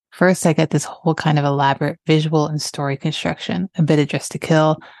first I get this whole kind of elaborate visual and story construction, a bit of Dress to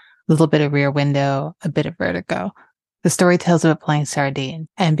Kill, a little bit of Rear Window, a bit of Vertigo. The story tells about playing sardine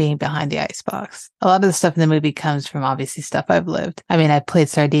and being behind the icebox. A lot of the stuff in the movie comes from obviously stuff I've lived. I mean, I played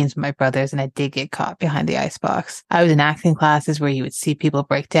sardines with my brothers and I did get caught behind the icebox. I was in acting classes where you would see people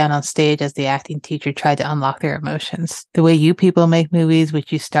break down on stage as the acting teacher tried to unlock their emotions. The way you people make movies,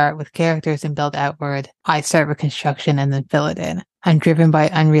 which you start with characters and build outward, I start with construction and then fill it in. I'm driven by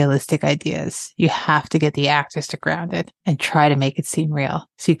unrealistic ideas. You have to get the actors to ground it and try to make it seem real.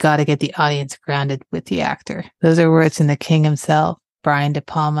 So you got to get the audience grounded with the actor. Those are words from the king himself, Brian De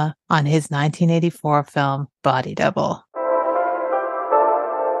Palma, on his 1984 film, Body Double.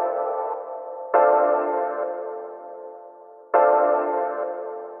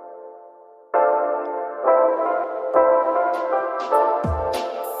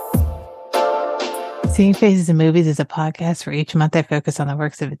 Seeing Faces in Movies is a podcast where each month I focus on the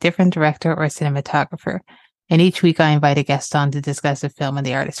works of a different director or cinematographer, and each week I invite a guest on to discuss a film and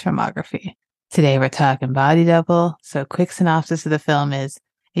the artist's filmography. Today we're talking Body Double, so a quick synopsis of the film is,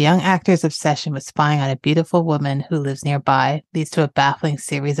 a young actor's obsession with spying on a beautiful woman who lives nearby leads to a baffling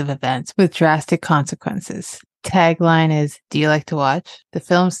series of events with drastic consequences. Tagline is, do you like to watch? The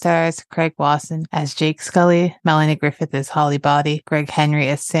film stars Craig Wasson as Jake Scully, Melanie Griffith as Holly Body, Greg Henry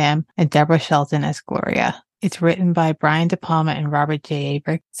as Sam, and Deborah Shelton as Gloria. It's written by Brian De Palma and Robert J.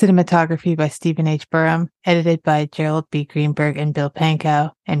 Abrick, cinematography by Stephen H. Burham, edited by Gerald B. Greenberg and Bill Pankow,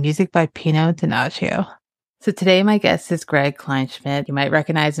 and music by Pino Donaggio. So today my guest is Greg Kleinschmidt. You might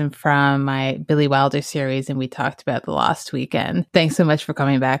recognize him from my Billy Wilder series, and we talked about The Lost Weekend. Thanks so much for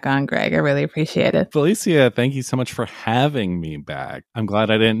coming back on, Greg. I really appreciate it. Felicia, thank you so much for having me back. I'm glad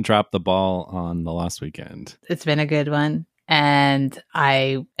I didn't drop the ball on The Lost Weekend. It's been a good one. And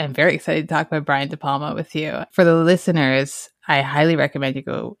I am very excited to talk about Brian De Palma with you. For the listeners, I highly recommend you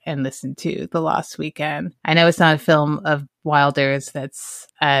go and listen to The Lost Weekend. I know it's not a film of Wilder's that's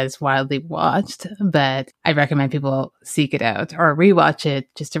as widely watched, but I recommend people seek it out or rewatch it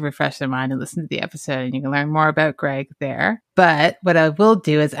just to refresh their mind and listen to the episode, and you can learn more about Greg there. But what I will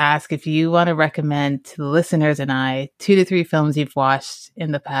do is ask if you want to recommend to the listeners and I 2 to 3 films you've watched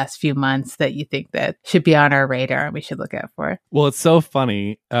in the past few months that you think that should be on our radar and we should look out for. Well, it's so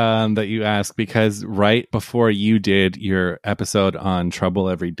funny that you ask, because right before you did your episode on Trouble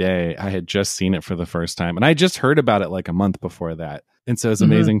Every Day, I had just seen it for the first time, and I just heard about it like a month before that. And so it's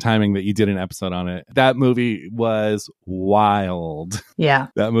amazing timing that you did an episode on it. That movie was wild. Yeah.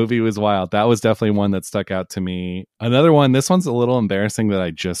 That movie was wild. That was definitely one that stuck out to me. Another one, this one's a little embarrassing that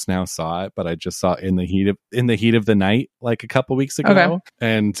I just now saw it, but I just saw it in the heat of the night like a couple weeks ago. Okay.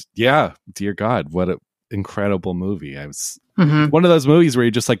 And yeah, dear God, what an incredible movie. I was one of those movies where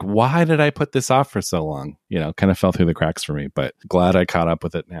you're just like, why did I put this off for so long? You know, kind of fell through the cracks for me, but glad I caught up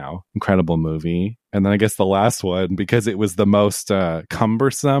with it now. Incredible movie. And then I guess the last one, because it was the most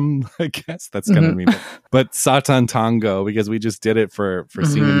cumbersome, I guess that's going to mean it. But Satan Tango, because we just did it for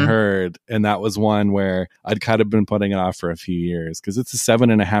Seen and Heard. And that was one where I'd kind of been putting it off for a few years because it's a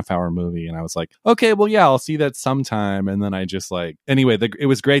 7.5 hour movie. And I was like, okay, well, yeah, I'll see that sometime. And then I just like, anyway, it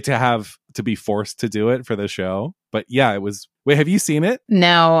was great to be forced to do it for the show. But yeah, it was. Wait, have you seen it?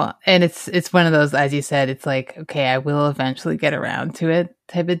 No. And it's one of those, as you said, it's like, okay, I will eventually get around to it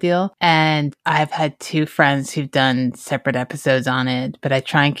type of deal. And I've had 2 friends who've done separate episodes on it, but I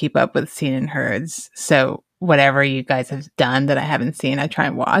try and keep up with Seen and Heards. So whatever you guys have done that I haven't seen, I try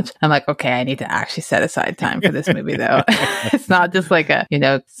and watch. I'm like, okay, I need to actually set aside time for this movie though. It's not just like a,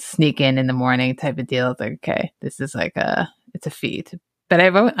 sneak in the morning type of deal. It's like, okay, this is like it's a feat. But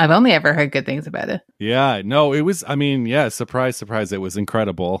I've only ever heard good things about it. Yeah, no, it was, surprise, surprise. It was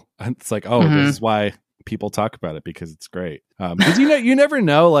incredible. It's like, this is why people talk about it, because it's great. Because you never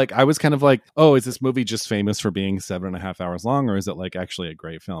know. Like, I was kind of like, oh, is this movie just famous for being 7.5 hours long, or is it like actually a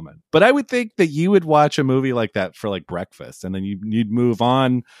great film? But I would think that you would watch a movie like that for like breakfast, and then you'd move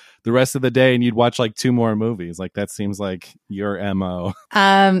on the rest of the day and you'd watch like 2 more movies. Like, that seems like your MO.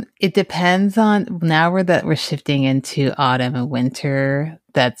 It depends on, now we're shifting into autumn and winter.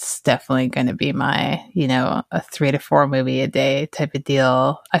 That's definitely going to be my, a 3 to 4 movie a day type of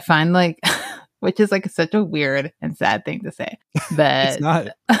deal. I find like, which is like such a weird and sad thing to say, but it's not.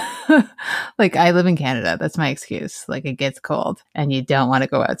 Like, I live in Canada. That's my excuse. Like, it gets cold and you don't want to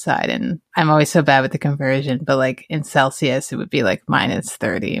go outside. And I'm always so bad with the conversion, but like in Celsius, it would be like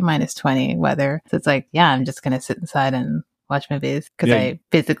 -30, -20 weather. So it's like, yeah, I'm just going to sit inside and watch movies because I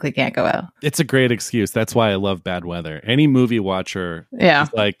physically can't go out. It's a great excuse. That's why I love bad weather. Any movie watcher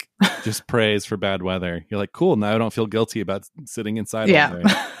is like, just praise for bad weather. You're like, cool. Now I don't feel guilty about sitting inside all day.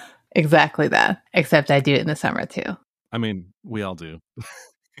 Exactly that. Except I do it in the summer too. I mean, we all do.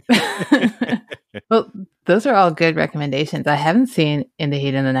 Well, those are all good recommendations. I haven't seen In the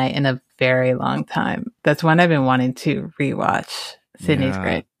Heat of the Night in a very long time. That's one I've been wanting to rewatch. Sydney's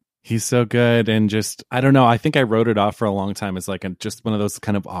great. He's so good. And just, I don't know, I think I wrote it off for a long time as like just one of those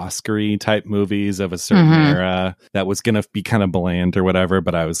kind of Oscar-y type movies of a certain era that was going to be kind of bland or whatever.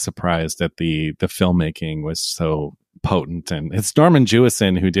 But I was surprised that the filmmaking was so potent. And it's Norman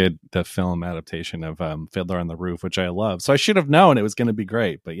Jewison who did the film adaptation of Fiddler on the Roof, which I love. So I should have known it was going to be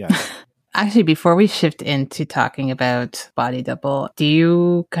great. But yeah. Actually, before we shift into talking about Body Double, do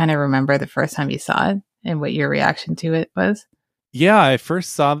you kind of remember the first time you saw it and what your reaction to it was? Yeah, I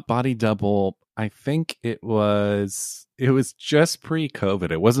first saw Body Double. I think it was just pre-COVID.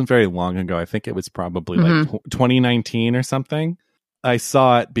 It wasn't very long ago. I think it was probably like 2019 or something. I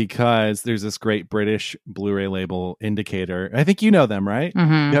saw it because there's this great British Blu-ray label, Indicator. I think you know them, right? You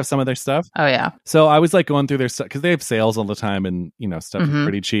have some of their stuff? Oh, yeah. So I was like going through their stuff because they have sales all the time and, you know, stuff is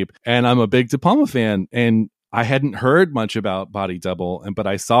pretty cheap. And I'm a big De Palma fan. And I hadn't heard much about Body Double, but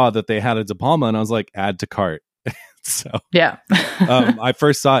I saw that they had a De Palma and I was like, add to cart. So yeah. I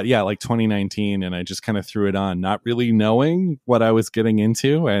first saw it, like 2019, and I just kind of threw it on, not really knowing what I was getting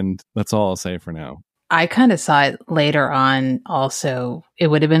into. And that's all I'll say for now. I kind of saw it later on also. It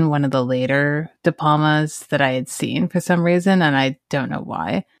would have been one of the later De Palmas that I had seen for some reason, and I don't know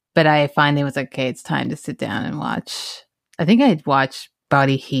why. But I finally was like, okay, it's time to sit down and watch. I think I'd watched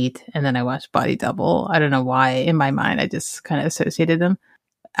Body Heat, and then I watched Body Double. I don't know why. In my mind, I just kind of associated them.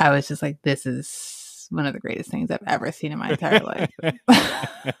 I was just like, this is one of the greatest things I've ever seen in my entire life.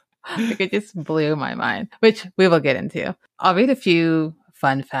 Like, it just blew my mind, which we will get into. I'll read a few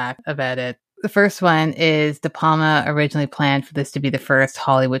fun facts about it. The first one is De Palma originally planned for this to be the first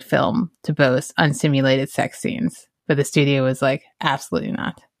Hollywood film to boast unsimulated sex scenes, but the studio was like, absolutely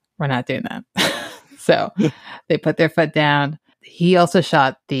not. We're not doing that. So they put their foot down. He also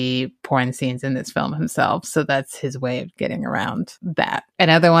shot the porn scenes in this film himself, so that's his way of getting around that.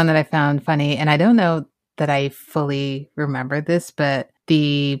 Another one that I found funny, and I don't know that I fully remember this, but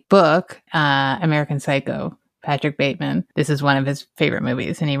the book, American Psycho, Patrick Bateman, this is one of his favorite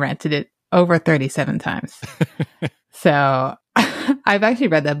movies, and he rented it over 37 times. So I've actually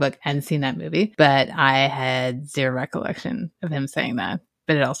read that book and seen that movie, but I had zero recollection of him saying that.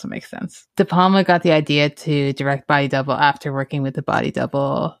 But it also makes sense. De Palma got the idea to direct Body Double after working with the Body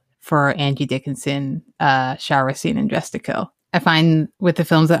Double for Angie Dickinson shower scene in Dress to Kill. I find with the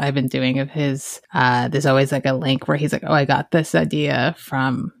films that I've been doing of his, there's always like a link where he's like, oh, I got this idea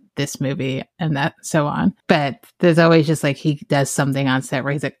from this movie and that, so on. But there's always just like, he does something on set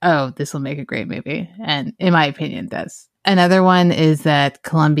where he's like, oh, this will make a great movie. And in my opinion, it does. Another one is that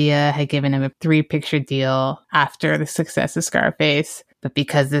Columbia had given him a 3-picture deal after the success of Scarface. But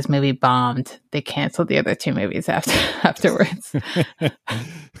because this movie bombed, they canceled the other 2 movies afterwards.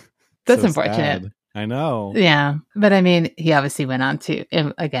 That's so unfortunate. Sad. I know. Yeah. But I mean, he obviously went on to,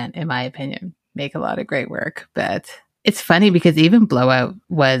 again, in my opinion, make a lot of great work. But it's funny because even Blowout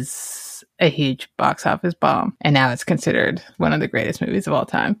was a huge box office bomb. And now it's considered one of the greatest movies of all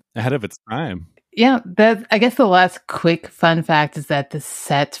time. Ahead of its time. Yeah, I guess the last quick fun fact is that the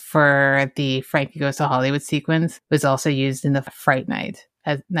set for the Frankie Goes to Hollywood sequence was also used in the Fright Night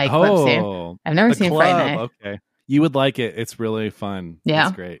nightclub scene. I've never seen Fright Night. Okay, you would like it. It's really fun. Yeah,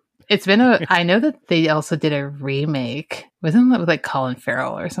 it's great. It's been I know that they also did a remake. Wasn't it with like Colin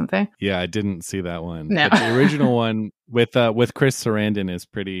Farrell or something? Yeah, I didn't see that one. No, but the original one with Chris Sarandon is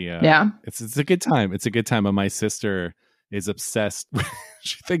pretty. Yeah, it's a good time. It's a good time. And my sister is obsessed.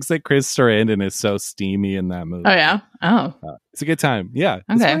 She thinks that Chris Sarandon is so steamy in that movie. Oh, yeah? Oh. It's a good time. Yeah,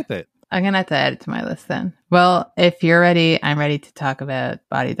 it's worth it. I'm going to have to add it to my list then. Well, if you're ready, I'm ready to talk about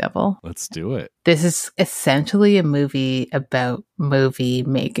Body Double. Let's do it. This is essentially a movie about movie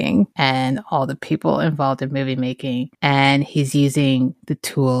making and all the people involved in movie making. And he's using the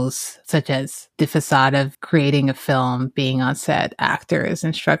tools such as the facade of creating a film, being on set, actors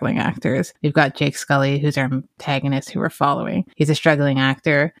and struggling actors. We've got Jake Scully, who's our antagonist who we're following. He's a struggling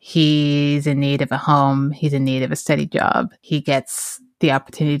actor. He's in need of a home. He's in need of a steady job. He gets the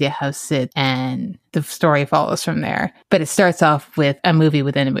opportunity to house sit, and the story follows from there. But it starts off with a movie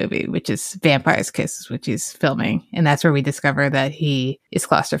within a movie, which is Vampire's Kiss, which he's filming. And that's where we discover that he is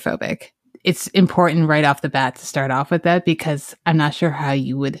claustrophobic. It's important right off the bat to start off with that, because I'm not sure how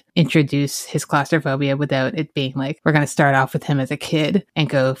you would introduce his claustrophobia without it being like, we're going to start off with him as a kid and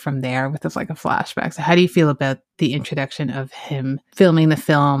go from there with like a flashback. So how do you feel about the introduction of him filming the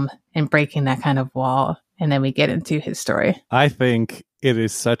film and breaking that kind of wall? And then we get into his story. I think it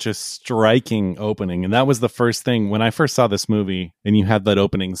is such a striking opening. And that was the first thing when I first saw this movie, and you had that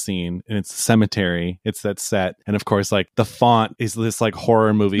opening scene, and it's the cemetery, it's that set. And of course, like the font is this like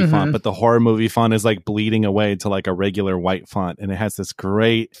horror movie font, but the horror movie font is like bleeding away to like a regular white font. And it has this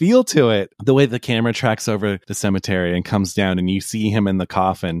great feel to it. The way the camera tracks over the cemetery and comes down, and you see him in the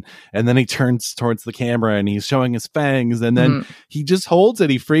coffin, and then he turns towards the camera and he's showing his fangs, and then he just holds it,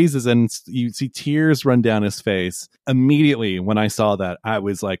 he freezes, and you see tears run down his face. Immediately when I saw that, I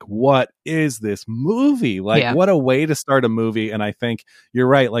was like, what is this movie? Like, what a way to start a movie. And I think you're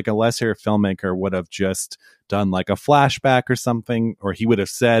right, like a lesser filmmaker would have just done like a flashback or something, or he would have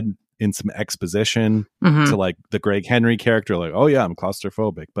said in some exposition to like the Greg Henry character, like, oh yeah, I'm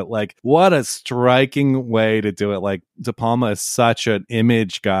claustrophobic. But like, what a striking way to do it. Like, De Palma is such an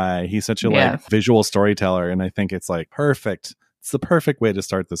image guy. He's such a like visual storyteller. And I think it's like perfect. It's the perfect way to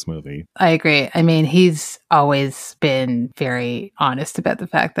start this movie. I agree. I mean, he's always been very honest about the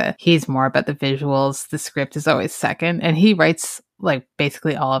fact that he's more about the visuals. The script is always second. And he writes like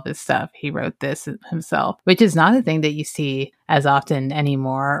basically all of his stuff. He wrote this himself, which is not a thing that you see as often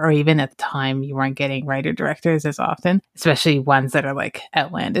anymore, or even at the time you weren't getting writer-directors as often, especially ones that are like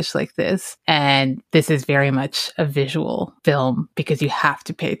outlandish like this. And this is very much a visual film because you have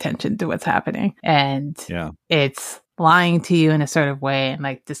to pay attention to what's happening. And it's lying to you in a sort of way, and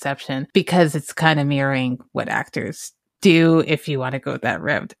like deception, because it's kind of mirroring what actors do if you want to go that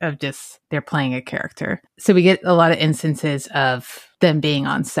route of just they're playing a character. So we get a lot of instances of them being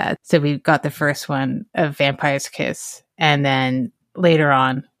on set. So we've got the first one of Vampire's Kiss, and then later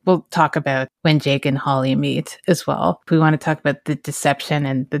on we'll talk about when Jake and Holly meet as well. If we want to talk about the deception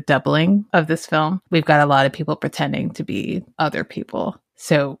and the doubling of this film, we've got a lot of people pretending to be other people.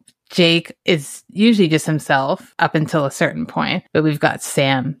 So Jake is usually just himself up until a certain point, but we've got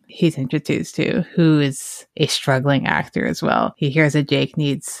Sam he's introduced to, who is a struggling actor as well. He hears that Jake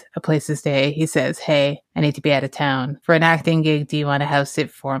needs a place to stay. He says, hey, I need to be out of town. For an acting gig, do you want to house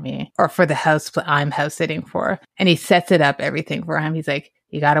sit for me? Or for the house I'm house sitting for? And he sets it up, everything for him. He's like,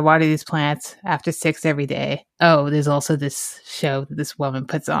 you got to water these plants after 6 every day. Oh, there's also this show that this woman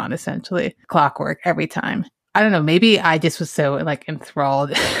puts on, essentially. Clockwork every time. I don't know, maybe I just was so like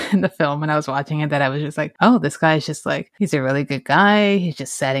enthralled in the film when I was watching it that I was just like, oh, this guy's just like, he's a really good guy. He's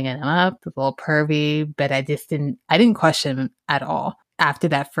just setting him up, a little pervy, but I didn't question him at all after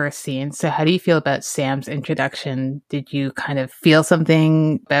that first scene. So how do you feel about Sam's introduction? Did you kind of feel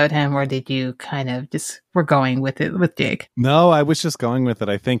something about him, or did you kind of just were going with it with Jake? No, I was just going with it.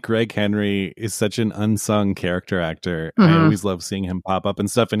 I think Greg Henry is such an unsung character actor. I always love seeing him pop up and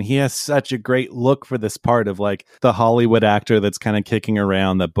stuff. And he has such a great look for this part of like the Hollywood actor that's kind of kicking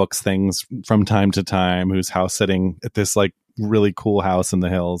around, that books things from time to time, who's house sitting at this like really cool house in the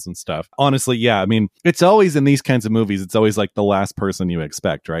hills and stuff. Honestly, yeah, I mean, it's always in these kinds of movies, it's always like the last person you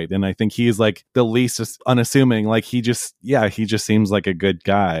expect, right? And I think he's like the least unassuming. Like he just seems like a good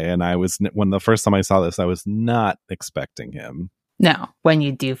guy. And when the first time I saw this, I was not expecting him. No, when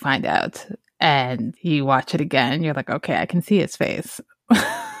you do find out and you watch it again, you're like, okay, I can see his face.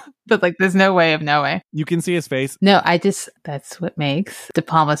 But like, there's no way of knowing. You can see his face. No, that's what makes De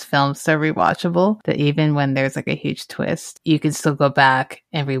Palma's films so rewatchable, that even when there's like a huge twist, you can still go back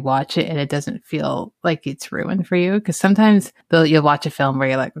and rewatch it and it doesn't feel like it's ruined for you. Because sometimes you'll watch a film where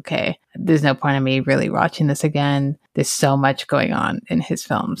you're like, okay, there's no point in me really watching this again. There's so much going on in his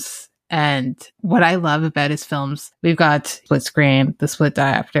films. And what I love about his films, we've got split screen, the split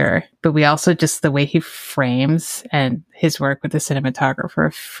diopter, but we also just the way he frames and his work with the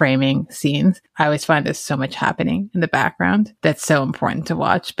cinematographer framing scenes. I always find there's so much happening in the background that's so important to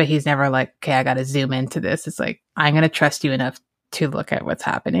watch, but he's never like, okay, I got to zoom into this. It's like, I'm going to trust you enough to look at what's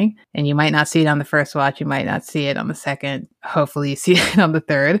happening. And you might not see it on the first watch. You might not see it on the second. Hopefully you see it on the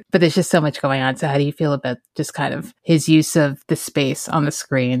third. But there's just so much going on. So how do you feel about just kind of his use of the space on the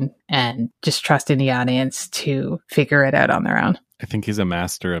screen and just trusting the audience to figure it out on their own? I think he's a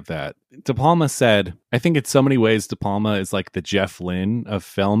master of that. De Palma said, I think in so many ways, De Palma is like the Jeff Lynne of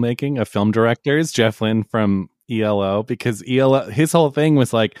filmmaking, of film directors. Jeff Lynne from ELO, because ELO, his whole thing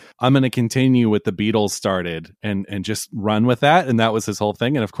was like, I'm going to continue what the Beatles started and just run with that. And that was his whole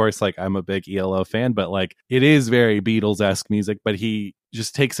thing. And of course, like, I'm a big ELO fan, but like, it is very Beatles-esque music, but he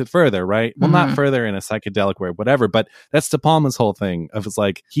just takes it further, right? Well, not further in a psychedelic way, whatever, but that's De Palma's whole thing of it's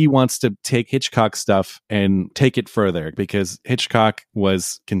like, he wants to take Hitchcock stuff and take it further, because Hitchcock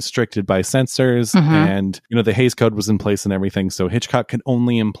was constricted by censors and, you know, the Hays Code was in place and everything. So Hitchcock could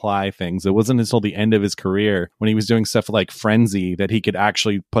only imply things. It wasn't until the end of his career when he was doing stuff like Frenzy that he could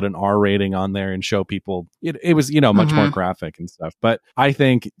actually put an R rating on there and show people it was, you know, much more graphic and stuff. But I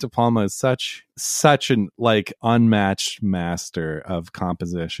think De Palma is such such an like unmatched master of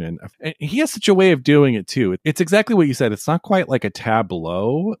composition. And he has such a way of doing it too. It's exactly what you said. It's not quite like a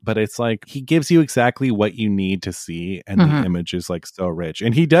tableau, but it's like he gives you exactly what you need to see, and the image is like so rich.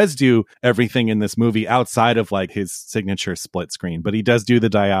 And he does do everything in this movie outside of like his signature split screen, but he does do the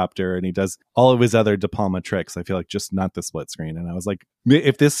diopter and he does all of his other De Palma tricks. I feel like just not the split screen. And I was like,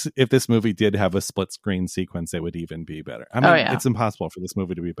 if this movie did have a split screen sequence, it would even be better. I mean, it's impossible for this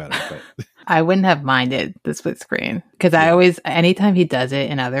movie to be better, but I wouldn't have minded the split screen because I always, anytime he does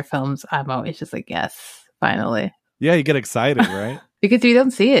it in other films, I'm always just like, yes, finally. Yeah, you get excited, right? Because you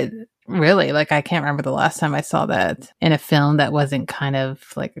don't see it really. Like, I can't remember the last time I saw that in a film that wasn't kind of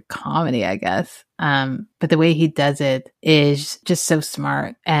like a comedy, I guess. But the way he does it is just so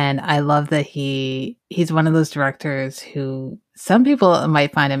smart. And I love that he's one of those directors who some people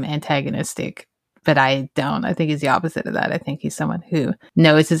might find him antagonistic, but I don't. I think he's the opposite of that. I think he's someone who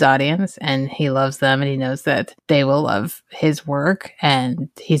knows his audience and he loves them and he knows that they will love his work, and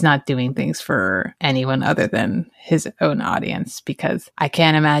he's not doing things for anyone other than his own audience, because I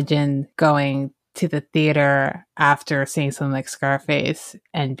can't imagine going to the theater after seeing something like Scarface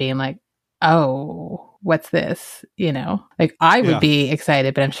and being like, oh, what's this? You know, like I would be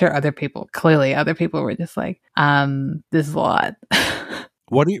excited, but I'm sure other people were just like, this is a lot.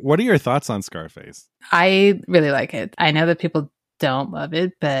 What are your thoughts on Scarface? I really like it. I know that people don't love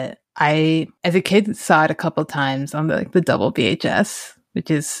it, but I, as a kid, saw it a couple times on the double VHS,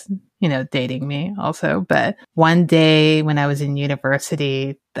 which is, you know, dating me also. But one day when I was in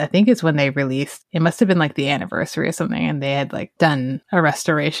university, I think it's when they released, it must have been like the anniversary or something, and they had like done a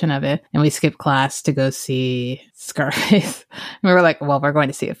restoration of it, and we skipped class to go see Scarface. And we were like, well, we're going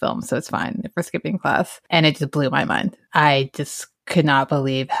to see a film, so it's fine if we're skipping class. And it just blew my mind. I just could not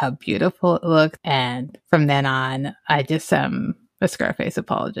believe how beautiful it looked. And from then on, I just am a Scarface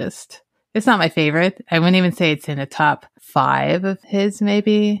apologist. It's not my favorite. I wouldn't even say it's in the top 5 of his,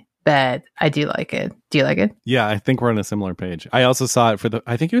 maybe, but I do like it. Do you like it? Yeah, I think we're on a similar page. I also saw it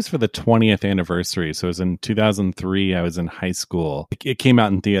I think it was for the 20th anniversary. So it was in 2003. I was in high school. It came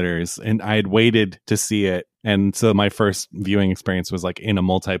out in theaters and I had waited to see it. And so my first viewing experience was like in a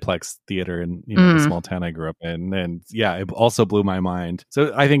multiplex theater in the small town I grew up in. And yeah, it also blew my mind.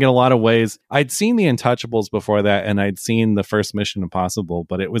 So I think in a lot of ways, I'd seen The Untouchables before that, and I'd seen the first Mission Impossible,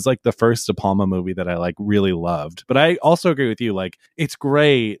 but it was like the first De Palma movie that I like really loved. But I also agree with you, like it's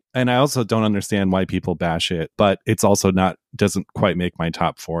great. And I also don't understand why people bash it, but it's also doesn't quite make my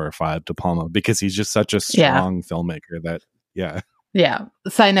top 4 or 5 De Palma, because he's just such a strong filmmaker that, yeah. Yeah.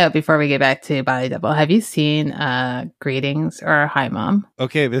 Side note before we get back to Body Double, have you seen Greetings or Hi Mom?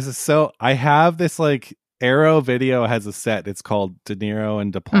 Okay, I have this like Arrow Video has a set. It's called De Niro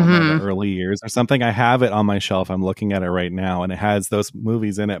and De Palma, the early years or something. I have it on my shelf. I'm looking at it right now, and it has those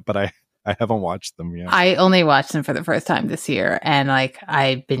movies in it, but I haven't watched them yet. I only watched them for the first time this year, and like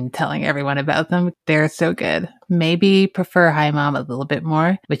I've been telling everyone about them. They're so good. Maybe prefer Hi Mom a little bit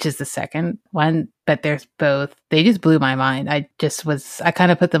more, which is the second one, but there's both. They just blew my mind. I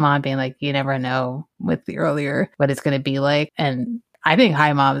kind of put them on being like, you never know with the earlier what it's going to be like. And I think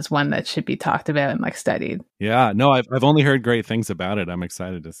Hi Mom is one that should be talked about and like studied. Yeah, no, I've only heard great things about it. I'm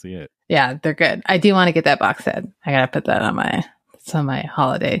excited to see it. Yeah, they're good. I do want to get that box set. I got to put that on my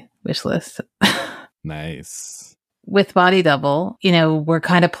holiday wish list. Nice. With Body Double, we're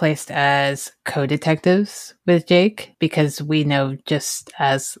kind of placed as co-detectives with Jake because we know just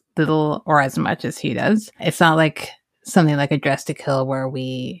as little or as much as he does. It's not like something like A Dress to Kill where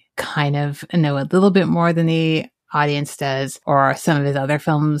we kind of know a little bit more than the audience does, or some of his other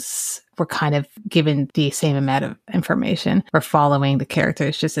films we're kind of given the same amount of information. We're following the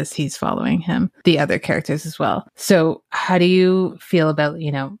characters just as he's following him, the other characters as well. So how do you feel about,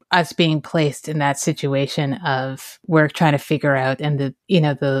 us being placed in that situation of we're trying to figure out, and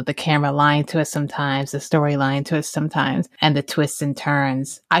the camera lying to us sometimes, the story lying to us sometimes, and the twists and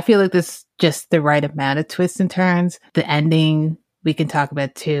turns. I feel like this just the right amount of twists and turns. The ending we can talk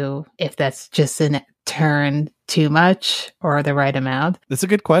about too, if that's just a turn too much or the right amount. That's a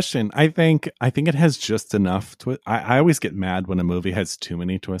good question. I think it has just enough twist. I always get mad when a movie has too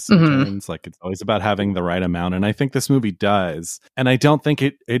many twists and turns. Like it's always about having the right amount, and I think this movie does. And I don't think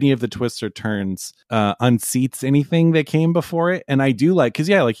any of the twists or turns unseats anything that came before it. And I do because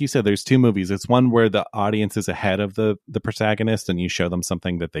like you said, there's two movies. It's one where the audience is ahead of the protagonist, and you show them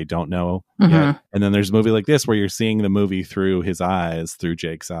something that they don't know yet. And then there's a movie like this where you're seeing the movie through his eyes, through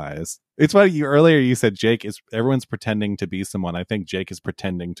Jake's eyes. It's why earlier you said everyone's pretending to be someone. I think Jake is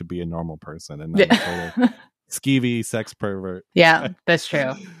pretending to be a normal person and not a total skeevy sex pervert. Yeah, that's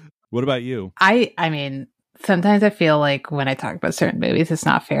true. What about you? I mean, sometimes I feel like when I talk about certain movies, it's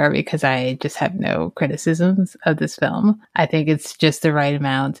not fair because I just have no criticisms of this film. I think it's just the right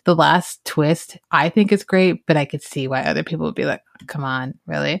amount. The last twist, I think is great, but I could see why other people would be like, come on,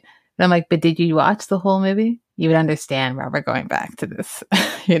 really? And I'm like, but did you watch the whole movie? You would understand why we're going back to this.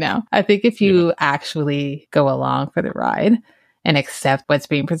 I think if you actually go along for the ride and accept what's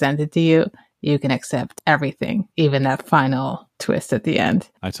being presented to you, you can accept everything, even that final twist at the end.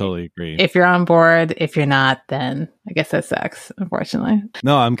 I totally agree. If you're on board, if you're not, then I guess that sucks, unfortunately.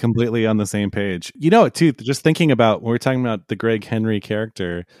 No, I'm completely on the same page. You know, too, just thinking about when we're talking about the Greg Henry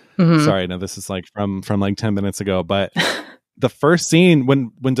character. Mm-hmm. Sorry, no, this is like from like 10 minutes ago, but the first scene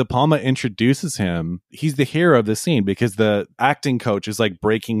when De Palma introduces him, he's the hero of the scene because the acting coach is like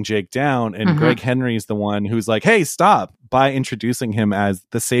breaking Jake down, and Greg Henry is the one who's like, hey, stop. By introducing him as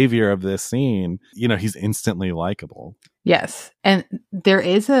the savior of this scene, he's instantly likable. Yes. And there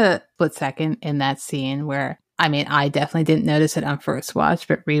is a split second in that scene where, I definitely didn't notice it on first watch,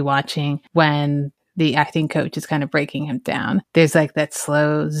 but rewatching when the acting coach is kind of breaking him down, there's like that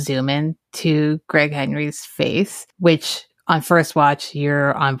slow zoom in to Greg Henry's face, which on first watch,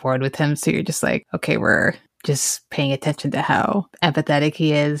 you're on board with him. So you're just like, okay, we're just paying attention to how empathetic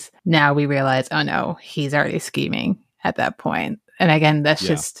he is. Now we realize, oh no, he's already scheming at that point. And again,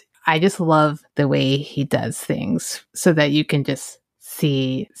 that's I just love the way he does things so that you can just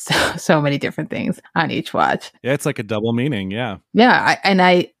see so many different things on each watch. Yeah, it's like a double meaning. Yeah.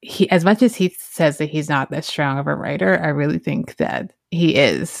 Yeah. He, as much as he says that he's not that strong of a writer, I really think that he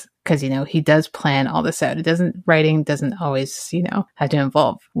is. Because, he does plan all this out. Writing doesn't always, have to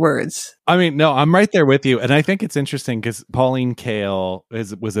involve words. No, I'm right there with you. And I think it's interesting because Pauline Kael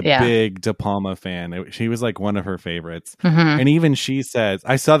was a big De Palma fan. She was like one of her favorites. Mm-hmm. And even she says,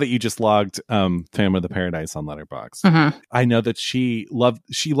 I saw that you just logged Phantom of the Paradise on Letterboxd. Mm-hmm. I know that she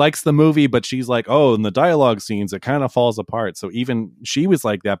likes the movie, but she's like, oh, in the dialogue scenes, it kind of falls apart. So even she was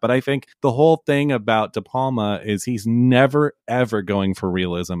like that. But I think the whole thing about De Palma is he's never, ever going for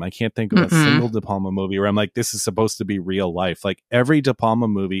realism. I can't think of a single De Palma movie where I'm like, this is supposed to be real life. Like every De Palma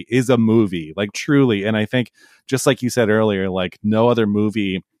movie is a movie, like truly. And I think just like you said earlier, like no other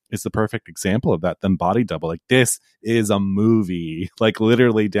movie is the perfect example of that than Body Double. Like this is a movie, like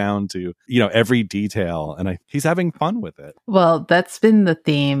literally down to, every detail. And he's having fun with it. Well, that's been the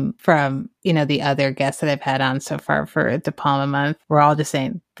theme from, the other guests that I've had on so far for De Palma month. We're all just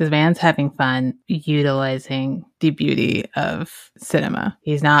saying this man's having fun utilizing the beauty of cinema.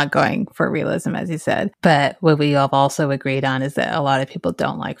 He's not going for realism, as he said. But what we have also agreed on is that a lot of people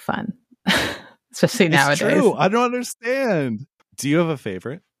don't like fun, especially nowadays. True. I don't understand. Do you have a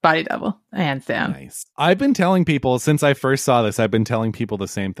favorite? Body Double, hands down. Nice. I've been telling people since I first saw this, I've been telling people the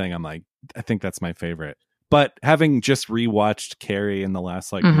same thing. I'm like, I think that's my favorite. But having just rewatched Carrie in the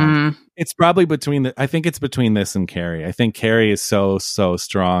last month, it's probably I think it's between this and Carrie. I think Carrie is so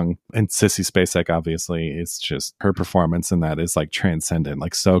strong, and Sissy Spacek obviously is just, her performance in that is like transcendent,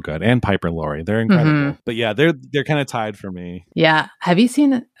 like so good. And Piper Laurie, they're incredible. But yeah, they're kind of tied for me. Yeah, have you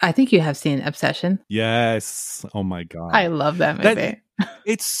seen? I think you have seen Obsession. Yes. Oh my god, I love that movie.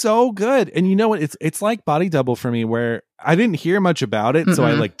 It's so good. And you know what? It's like Body Double for me, where I didn't hear much about it, so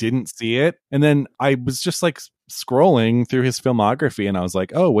I like didn't see it. And then I was just like scrolling through his filmography, and I was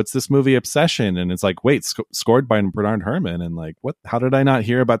like, oh, what's this movie Obsession? And it's like, wait, scored by Bernard Herrmann. And like, what? How did I not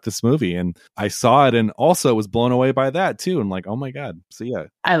hear about this movie? And I saw it and also was blown away by that too. And like, oh my god. So yeah,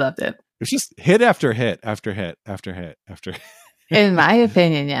 I loved it. It's just hit after hit after hit after hit after hit. In my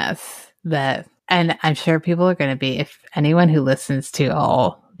opinion, yes. And I'm sure people are going to be, if anyone who listens to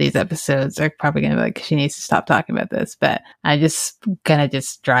all these episodes are probably going to be like, she needs to stop talking about this. But I'm just going to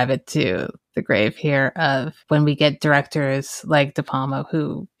just drive it to the grave here of when we get directors like De Palma,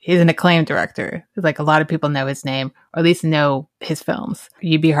 who is an acclaimed director. Like a lot of people know his name, or at least know his films.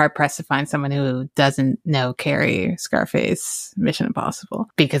 You'd be hard pressed to find someone who doesn't know Carrie, Scarface, Mission Impossible,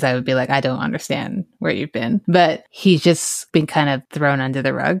 because I would be like, I don't understand where you've been. But he's just been kind of thrown under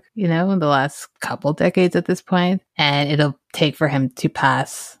the rug, in the last couple decades at this point. And it'll take for him to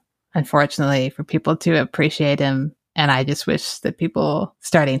pass, unfortunately, for people to appreciate him. And I just wish that people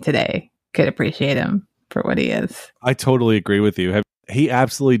starting today could appreciate him for what he is. I totally agree with you. He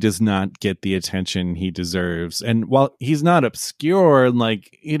absolutely does not get the attention he deserves. And while he's not obscure,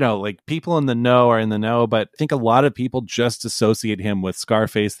 like people in the know are in the know, but I think a lot of people just associate him with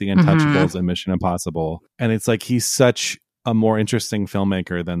Scarface, The Untouchables, and Mission Impossible. And it's like he's such a more interesting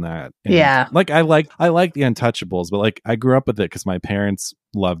filmmaker than that. And yeah. Like I like The Untouchables, but like I grew up with it because my parents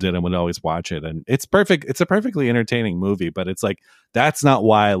loved it and would always watch it. And it's perfect. It's a perfectly entertaining movie, but it's like, that's not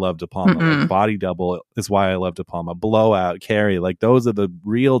why I love De Palma. Like Body Double is why I love De Palma. Blowout, Carrie, like those are the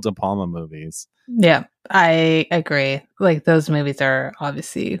real De Palma movies. Yeah, I agree. Like those movies are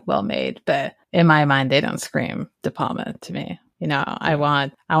obviously well made, but in my mind, they don't scream De Palma to me. You know, I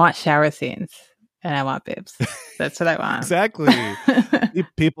want shower scenes and I want boobs. That's what I want. Exactly.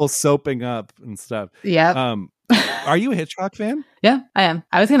 People soaping up and stuff. Yeah. Are you a Hitchcock fan? Yeah, I am.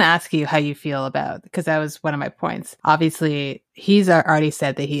 I was going to ask you how you feel about, because that was one of my points. Obviously, he's already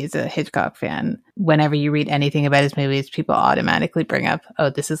said that he's a Hitchcock fan. Whenever you read anything about his movies, people automatically bring up, oh,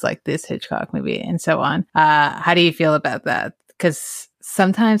 this is like this Hitchcock movie and so on. How do you feel about that? Because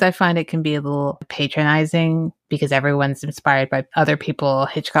sometimes I find it can be a little patronizing because everyone's inspired by other people.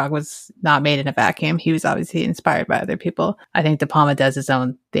 Hitchcock was not made in a vacuum. He was obviously inspired by other people. I think De Palma does his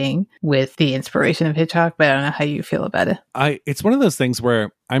own thing with the inspiration of Hitchcock, but I don't know how you feel about it. It's one of those things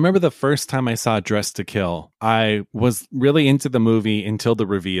where I remember the first time I saw Dressed to Kill, I was really into the movie until the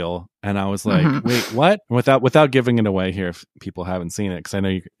reveal. And I was like, wait, what? Without giving it away here, if people haven't seen it, because I know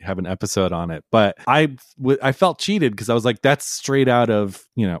you have an episode on it. But I felt cheated because I was like, that's straight out of,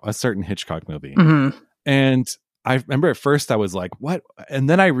 a certain Hitchcock movie. And I remember at first I was like, what? And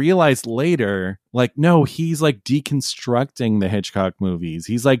then I realized later, like, no, he's like deconstructing the Hitchcock movies.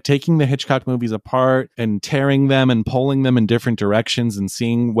 He's like taking the Hitchcock movies apart and tearing them and pulling them in different directions and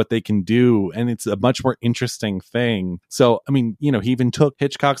seeing what they can do. And it's a much more interesting thing. So, I mean, he even took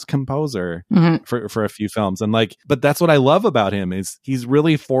Hitchcock's composer for a few films. And like, but that's what I love about him is he's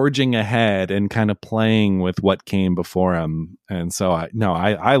really forging ahead and kind of playing with what came before him. And so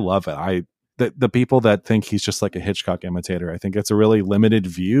I love it. The people that think he's just like a Hitchcock imitator, I think it's a really limited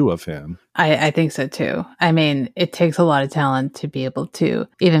view of him. I think so too. I mean, it takes a lot of talent to be able to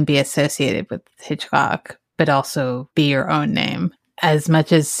even be associated with Hitchcock, but also be your own name. As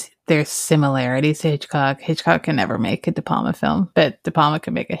much as there's similarities to Hitchcock can never make a De Palma film, but De Palma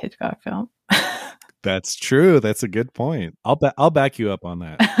can make a Hitchcock film. That's true. That's a good point. I'll back you up on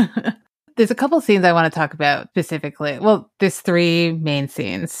that. There's a couple scenes I want to talk about specifically. Well, there's 3 main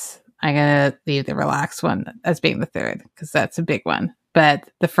scenes. I'm going to leave the relaxed one as being the third because that's a big one. But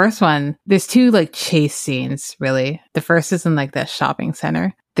the first one, there's 2 like chase scenes, really. The first is in like the shopping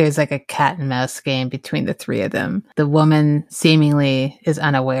center. There's like a cat and mouse game between the 3 of them. The woman seemingly is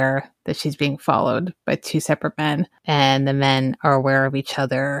unaware that she's being followed by 2 separate men. And the men are aware of each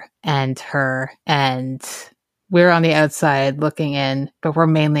other and her. And we're on the outside looking in, but we're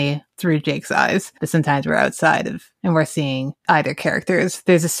mainly through Jake's eyes. But sometimes we're outside and we're seeing either characters.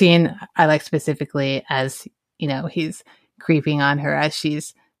 There's a scene I like specifically as, he's creeping on her as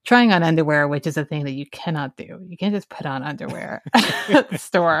she's trying on underwear, which is a thing that you cannot do. You can't just put on underwear at the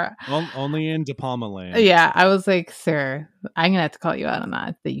store. Only in De Palma land. Yeah, I was like, sir, I'm going to have to call you out on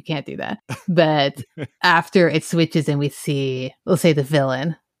that you can't do that. But after it switches and we see, we'll say the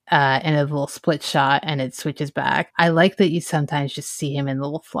villain, in a little split shot and it switches back. I like that you sometimes just see him in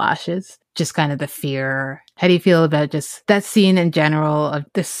little flashes, just kind of the fear. How do you feel about just that scene in general of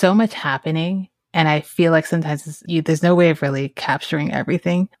there's so much happening? And I feel like sometimes there's no way of really capturing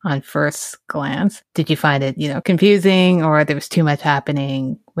everything on first glance. Did you find it, confusing or there was too much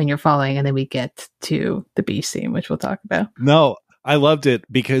happening when you're following? And then we get to the beach scene, which we'll talk about. No, I loved it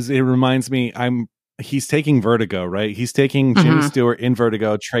because it reminds me, he's taking Vertigo, right? He's taking Jimmy Stewart in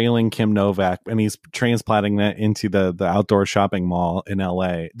Vertigo, trailing Kim Novak, and he's transplanting that into the outdoor shopping mall in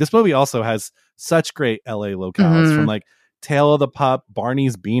LA. This movie also has such great LA locales from like Tale of the Pup,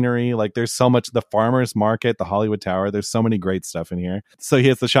 Barney's Beanery. Like there's so much, the Farmer's Market, the Hollywood Tower. There's so many great stuff in here. So he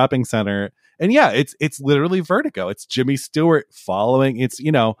has the shopping center. And yeah, it's literally Vertigo. It's Jimmy Stewart following. It's,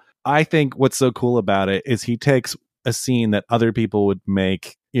 I think what's so cool about it is he takes a scene that other people would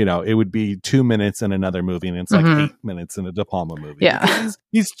make, it would be 2 minutes in another movie and it's like 8 minutes in a De Palma movie. Yeah.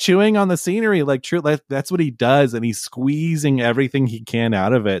 He's chewing on the scenery like true. That's what he does. And he's squeezing everything he can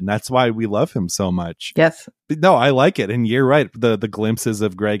out of it. And that's why we love him so much. Yes. But no, I like it. And you're right. The glimpses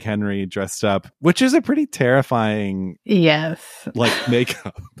of Greg Henry dressed up, which is a pretty terrifying like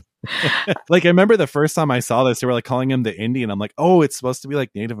makeup. Like I remember the first time I saw this, they were like calling him the Indian. I'm like, oh, it's supposed to be like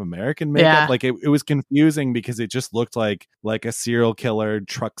Native American makeup. Yeah. Like it was confusing because it just looked like a serial killer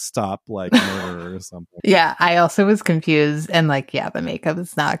truck stop like murderer or something. Yeah, I also was confused and like, the makeup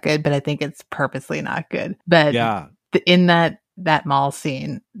is not good, but I think it's purposely not good. But in that mall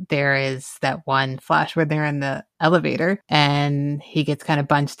scene, there is that one flash where they're in the elevator and he gets kind of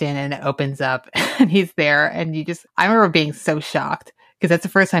bunched in and it opens up and he's there and I remember being so shocked. Because that's the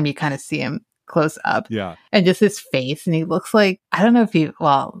first time you kind of see him close up. Yeah. And just his face. And he looks like, I don't know if you,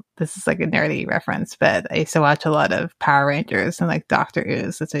 well, this is like a nerdy reference, but I used to watch a lot of Power Rangers and like Dr.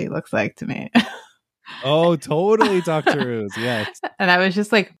 Ooze. That's what he looks like to me. Oh, totally, Dr. Ooze. Yes. And I was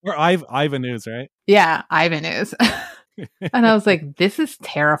just like, or Ivan Ooze, right? Yeah, Ivan Ooze. And I was like, this is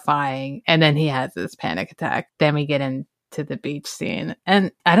terrifying. And then he has this panic attack. Then we get into the beach scene.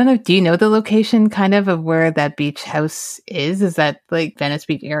 And I don't know, do you know the location kind of where that beach house is? Is that like Venice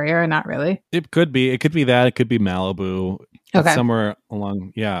Beach area or not really? It could be. It could be that. It could be Malibu. Okay. Somewhere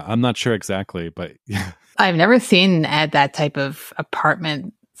along. Yeah, I'm not sure exactly, but yeah. I've never seen that type of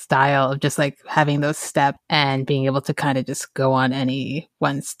apartment style of just like having those steps and being able to kind of just go on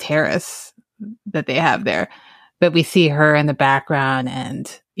anyone's terrace that they have there. But we see her in the background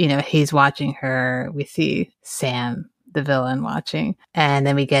and, you know, he's watching her. We see Sam, the villain, watching. And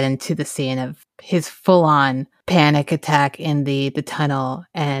then we get into the scene of his full-on panic attack in the tunnel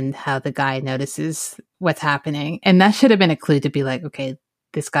and how the guy notices what's happening. And that should have been a clue to be like, okay,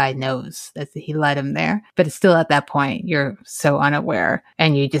 this guy knows that he led him there. But it's still at that point, you're so unaware.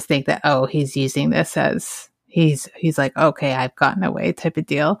 And you just think that, oh, he's using this as... He's like, okay, I've gotten away type of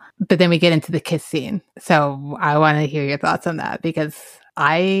deal. But then we get into the kiss scene. So I want to hear your thoughts on that because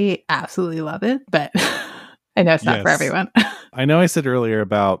I absolutely love it, but I know it's not for everyone. I know I said earlier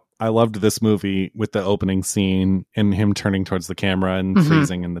about I loved this movie with the opening scene and him turning towards the camera and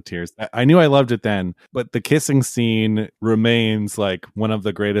freezing in the tears. I knew I loved it then, but the kissing scene remains like one of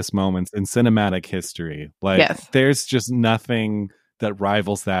the greatest moments in cinematic history. Like there's just nothing that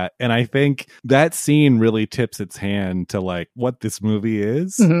rivals that. And I think that scene really tips its hand to like what this movie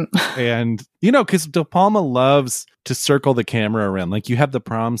is. And, you know, because De Palma loves to circle the camera around. Like you have the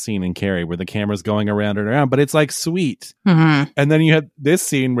prom scene in Carrie where the camera's going around and around, but it's like sweet. And then you have this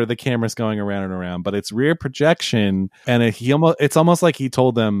scene where the camera's going around and around, but it's rear projection. And it's almost like he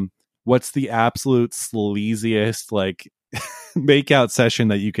told them, what's the absolute sleaziest, like, make out session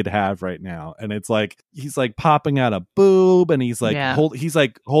that you could have right now. And it's like he's like popping out a boob and he's like he's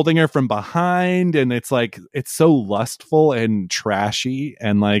like holding her from behind, and it's like it's so lustful and trashy.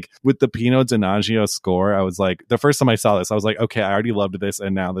 And like with the Pino Donaggio score, I was like, the first time I saw this I was like, okay, I already loved this,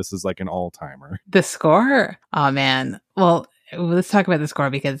 and now this is like an all-timer. The score, oh man. Well, let's talk about the score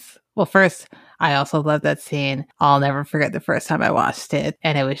because, well, first, I also love that scene. I'll never forget the first time I watched it.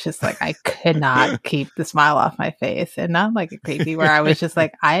 And it was just like, I could not keep the smile off my face. And not like a creepy where I was just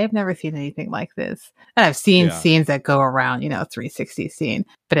like, I have never seen anything like this. And I've seen scenes that go around, you know, 360 scene,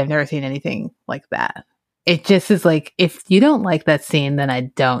 but I've never seen anything like that. It just is like, if you don't like that scene, then I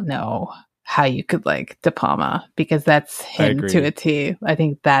don't know how you could like De Palma, because that's him to a T. I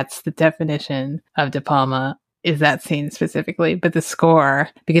think that's the definition of De Palma. Is that scene specifically, but the score,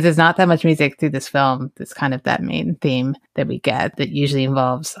 because there's not that much music through this film, that's kind of that main theme that we get that usually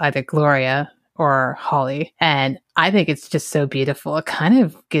involves either Gloria or Holly. And I think it's just so beautiful. It kind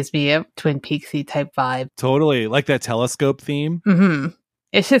of gives me a Twin Peaksy type vibe. Totally. Like that telescope theme.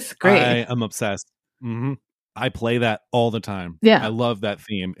 It's just great. I am obsessed. I play that all the time. Yeah. I love that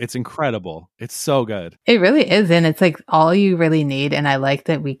theme. It's incredible. It's so good. It really is. And it's like all you really need. And I like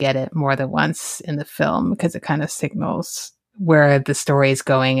that we get it more than once in the film because it kind of signals where the story is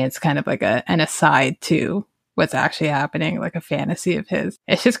going. It's kind of like an aside to what's actually happening, like a fantasy of his.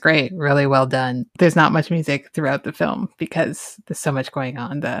 It's just great. Really well done. There's not much music throughout the film because there's so much going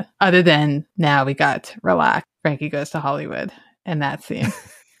on. Other than now we got Relax, Frankie Goes to Hollywood, and that scene.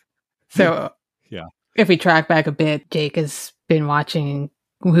 So yeah. If we track back a bit, Jake has been watching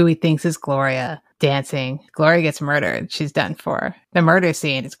who he thinks is Gloria dancing. Gloria gets murdered. She's done for. The murder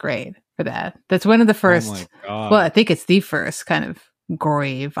scene is great for that. That's one of the first, well, I think it's the first kind of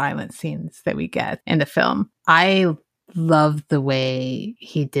gory, violent scenes that we get in the film. I love the way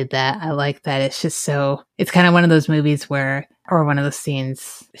he did that. I like that. It's just so, it's kind of one of those movies where, or one of those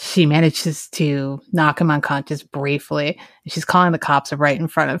scenes, she manages to knock him unconscious briefly. And she's calling the cops right in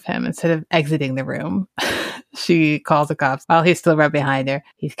front of him instead of exiting the room. She calls the cops while he's still right behind her.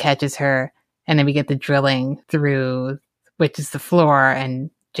 He catches her. And then we get the drilling through, which is the floor, and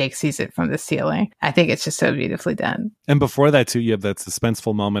Jake sees it from the ceiling. I think it's just so beautifully done. And before that, too, you have that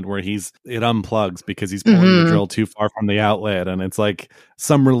suspenseful moment where it unplugs because he's pulling the drill too far from the outlet. And it's like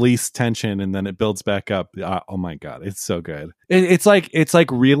some release tension and then it builds back up. Oh my God, it's so good. It's like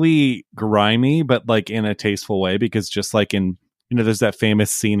really grimy, but like in a tasteful way, because just like in, you know, there's that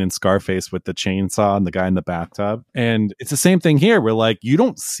famous scene in Scarface with the chainsaw and the guy in the bathtub. And it's the same thing here where like you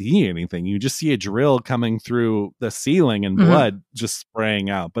don't see anything. You just see a drill coming through the ceiling and blood just spraying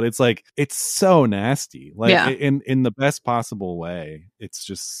out. But it's like, it's so nasty. Like in the best possible way. It's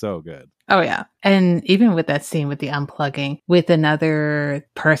just so good. Oh, yeah. And even with that scene with the unplugging, with another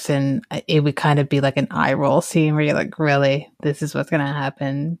person, it would kind of be like an eye roll scene where you're like, really, this is what's going to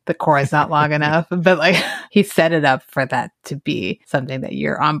happen. The core is not long enough. But like, he set it up for that to be something that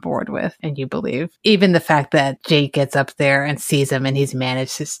you're on board with and you believe. Even the fact that Jake gets up there and sees him and he's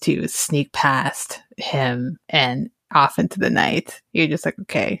managed to sneak past him and off into the night, you're just like,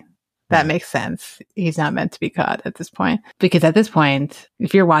 okay. That makes sense. He's not meant to be caught at this point. Because at this point,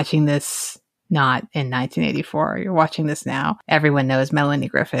 if you're watching this not in 1984, you're watching this now, everyone knows Melanie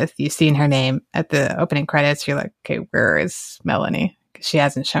Griffith. You've seen her name at the opening credits. You're like, okay, where is Melanie? Because she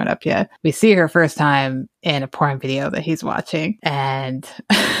hasn't shown up yet. We see her first time in a porn video that he's watching. And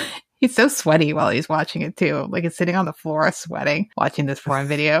he's so sweaty while he's watching it too. Like he's sitting on the floor sweating, watching this porn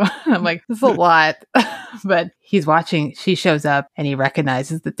video. I'm like, this is a lot. But he's watching, she shows up and he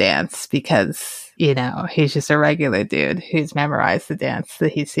recognizes the dance because, you know, he's just a regular dude who's memorized the dance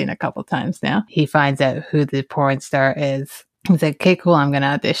that he's seen a couple times now. He finds out who the porn star is. He's like, okay, cool, I'm going to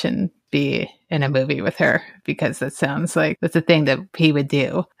audition, be in a movie with her because that sounds like that's a thing that he would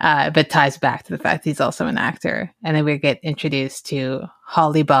do. But ties back to the fact he's also an actor. And then we get introduced to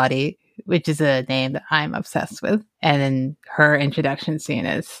Holly Body, which is a name that I'm obsessed with. And then her introduction scene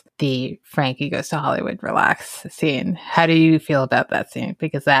is the Frankie Goes to Hollywood relax scene. How do you feel about that scene?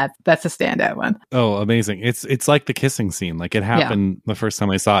 Because that's a standout one. Oh, amazing. It's like the kissing scene. Like it happened the first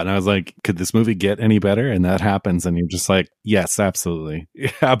time I saw it and I was like, could this movie get any better? And that happens and you're just like, yes, absolutely.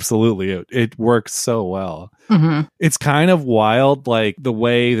 Absolutely. It works so well. Mm-hmm. It's kind of wild, like the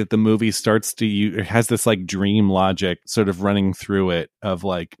way that the movie starts to it has this like dream logic sort of running through it of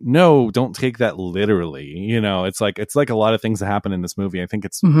like, no, don't take that literally. You know, it's like a lot of things that happen in this movie. I think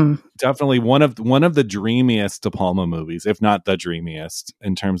it's definitely one of the dreamiest De Palma movies, if not the dreamiest,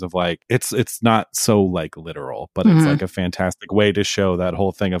 in terms of like it's not so like literal, but it's like a fantastic way to show that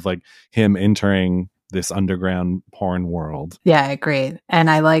whole thing of like him entering this underground porn world. Yeah, I agree. And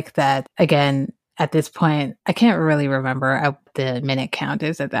I like that again. At this point, I can't really remember what the minute count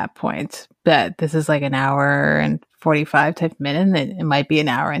is at that point, but this is like an hour and 45 type minute. It might be an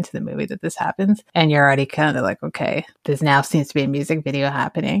hour into the movie that this happens. And you're already kind of like, okay, this now seems to be a music video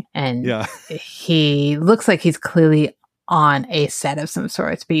happening. And he looks like he's clearly on a set of some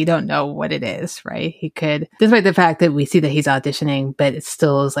sorts, but you don't know what it is, right? He could, despite the fact that we see that he's auditioning, but it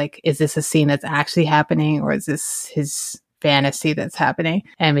still is like, is this a scene that's actually happening or is this his fantasy that's happening?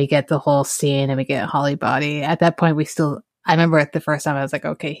 And we get the whole scene and we get Holly Body. At that point, I remember at the first time I was like,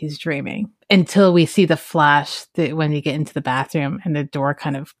 okay, he's dreaming. Until we see the flash that when we get into the bathroom and the door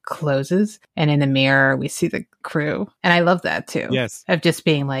kind of closes and in the mirror we see the crew. And I love that too. Yes. Of just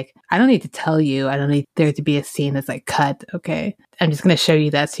being like, I don't need to tell you. I don't need there to be a scene that's like cut. Okay. I'm just going to show you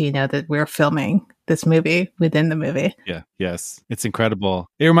that so you know that we're filming this movie within the movie. Yeah. Yes. It's incredible.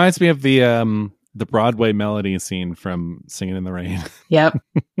 It reminds me of the Broadway melody scene from Singing in the Rain. Yep.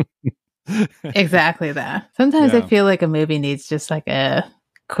 Exactly that. Sometimes I feel like a movie needs just like a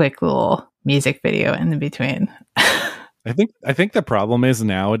quick little music video in between. I think the problem is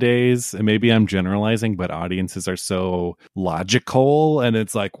nowadays, and maybe I'm generalizing, but audiences are so logical, and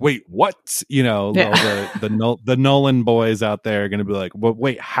it's like, wait, what? You know, the Nolan boys out there are going to be like, well,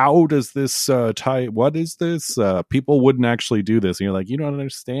 wait, how does this tie? What is this? People wouldn't actually do this, and you're like, you don't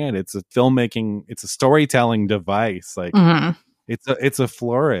understand. It's a filmmaking, it's a storytelling device. Like it's a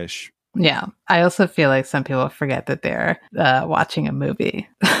flourish. Yeah, I also feel like some people forget that they're watching a movie.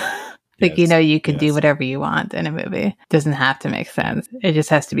 Like, you know, you can do whatever you want in a movie. It doesn't have to make sense. It just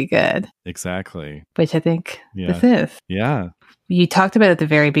has to be good. Exactly. Which I think this is. Yeah. You talked about at the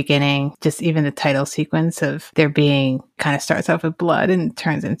very beginning, just even the title sequence of there being kind of starts off with blood and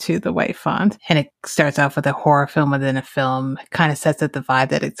turns into the white font. And it starts off with a horror film within a film, kind of sets up the vibe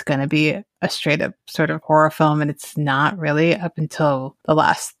that it's going to be a straight up sort of horror film. And it's not really up until the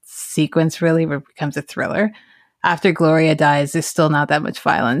last sequence really where it becomes a thriller. After Gloria dies, there's still not that much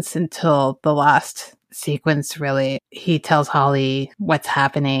violence until the last sequence, really. He tells Holly what's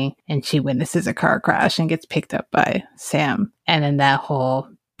happening, and she witnesses a car crash and gets picked up by Sam. And then that whole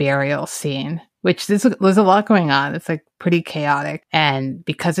burial scene, which there's a lot going on. It's like pretty chaotic. And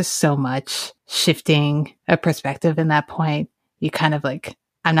because there's so much shifting of perspective in that point, you kind of like,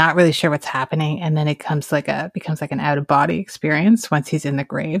 I'm not really sure what's happening. And then it becomes like an out of body experience once he's in the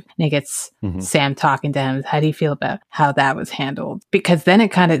grave and he gets Sam talking to him. How do you feel about how that was handled? Because then it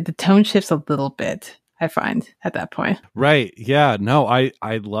kind of, the tone shifts a little bit, I find, at that point. Right. Yeah. No, I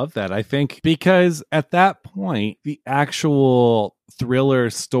love that. I think because at that point, the actual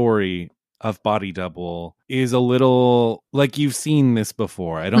thriller story of Body Double is a little like you've seen this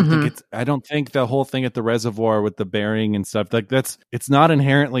before. I don't think the whole thing at the reservoir with the bearing and stuff like it's not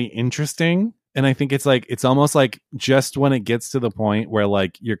inherently interesting. And I think it's almost like just when it gets to the point where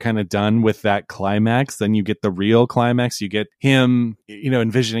like you're kind of done with that climax, then you get the real climax. You get him,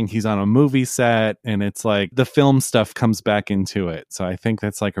 envisioning he's on a movie set, and it's like the film stuff comes back into it. So I think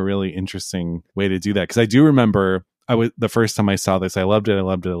that's like a really interesting way to do that. Because I do remember the first time I saw this, I loved it.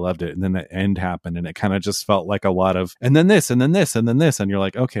 And then the end happened, and it kind of just felt like a lot of, and then this, and then this, and then this. And you're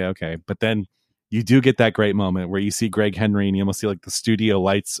like, okay. But then you do get that great moment where you see Greg Henry and you almost see like the studio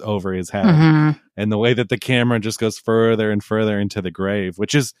lights over his head, and the way that the camera just goes further and further into the grave,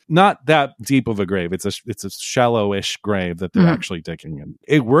 which is not that deep of a grave. It's a shallow-ish grave that they're actually digging in.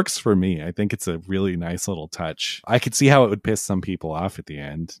 It works for me. I think it's a really nice little touch. I could see how it would piss some people off at the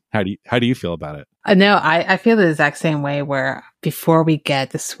end. How do you feel about it? No, I feel the exact same way, where before we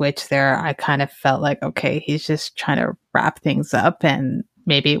get the switch there, I kind of felt like, okay, he's just trying to wrap things up, and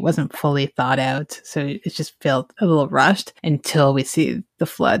maybe it wasn't fully thought out. So it just felt a little rushed until we see the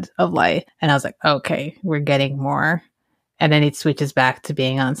flood of light. And I was like, okay, we're getting more. And then he switches back to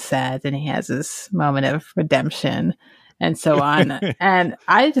being on set, and he has this moment of redemption and so on. And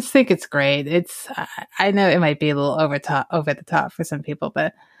I just think it's great. I know it might be a little over the top for some people,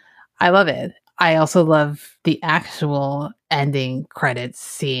 but I love it. I also love the actual ending credits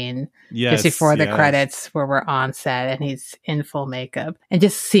scene just before the credits, where we're on set and he's in full makeup, and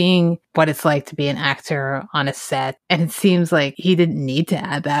just seeing what it's like to be an actor on a set. And it seems like he didn't need to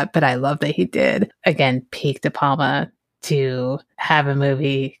add that, but I love that he did. Again, peak De Palma to have a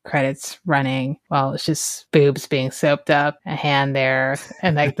movie credits running while it's just boobs being soaped up, a hand there,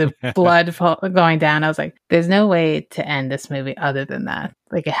 and like the blood going down. I was like, there's no way to end this movie other than that.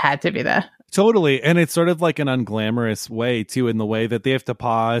 Like, it had to be that. Totally. And it's sort of like an unglamorous way too, in the way that they have to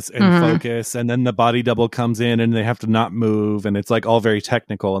pause and focus, and then the body double comes in and they have to not move, and it's like all very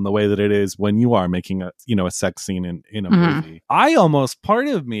technical in the way that it is when you are making a sex scene in a movie. Part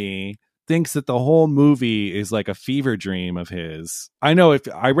of me thinks that the whole movie is like a fever dream of his. I know, if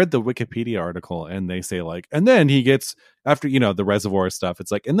I read the Wikipedia article, and they say like, and then he gets, after the reservoir stuff,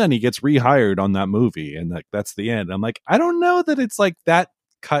 it's like, and then he gets rehired on that movie, and like that's the end. I'm like, I don't know that it's like that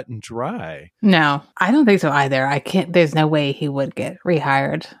cut and dry. No, I don't think so either. There's no way he would get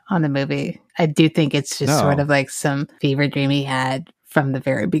rehired on the movie. I do think it's just sort of like some fever dream he had from the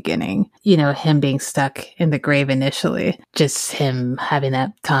very beginning. Him being stuck in the grave initially, just him having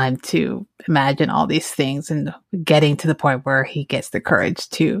that time to imagine all these things and getting to the point where he gets the courage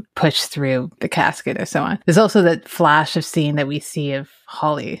to push through the casket or so on. There's also that flash of scene that we see of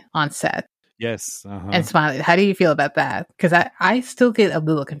Holly on set. Yes. And Smiley. How do you feel about that? Because I still get a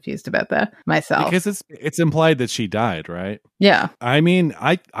little confused about that myself. Because it's implied that she died, right? Yeah. I mean,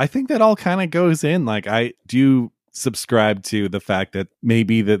 I think that all kind of goes in. Like, I do subscribe to the fact that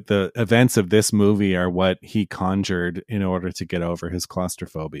maybe that the events of this movie are what he conjured in order to get over his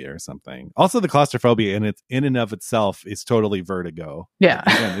claustrophobia or something. Also, the claustrophobia in and of itself is totally Vertigo. Yeah.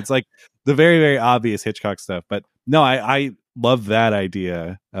 Like, again, it's like the very, very obvious Hitchcock stuff. But no, I love that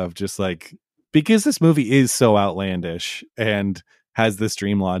idea of just like, because this movie is so outlandish and has this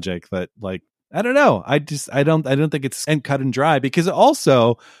dream logic that, like, I don't know. I don't think it's cut and dry, because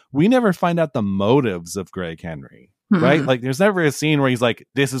also we never find out the motives of Greg Henry, right? Like, there's never a scene where he's like,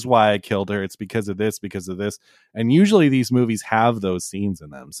 this is why I killed her. It's because of this. And usually these movies have those scenes in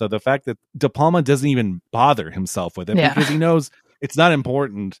them. So the fact that De Palma doesn't even bother himself with it, because he knows it's not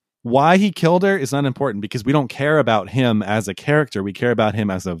important. Why he killed her is not important, because we don't care about him as a character. We care about him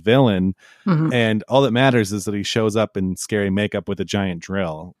as a villain. And all that matters is that he shows up in scary makeup with a giant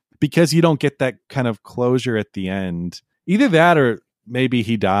drill, because you don't get that kind of closure at the end. Either that, or maybe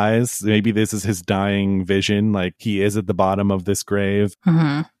he dies. Maybe this is his dying vision. Like, he is at the bottom of this grave.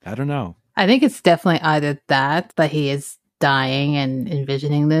 I don't know. I think it's definitely either that he is dying and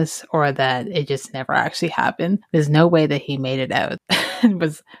envisioning this, or that it just never actually happened. There's no way that he made it out and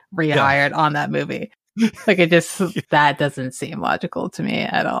was rehired on that movie. Like, it just, that doesn't seem logical to me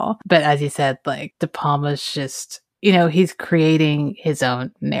at all. But as you said, like, De Palma's just, he's creating his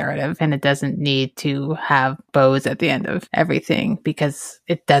own narrative, and it doesn't need to have bows at the end of everything, because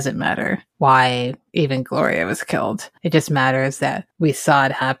it doesn't matter why even Gloria was killed. It just matters that we saw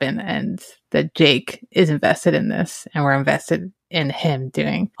it happen, and that Jake is invested in this, and we're invested in him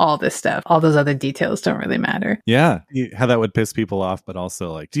doing all this stuff. All those other details don't really matter. Yeah. How that would piss people off, but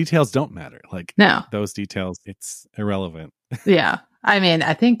also, like, details don't matter. Like, no, those details, it's irrelevant. Yeah. I mean,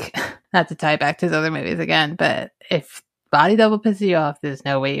 I think, not to tie back to his other movies again, but if Body Double pisses you off, there's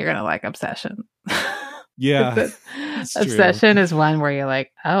no way you're going to like Obsession. Yeah, Obsession is one where you're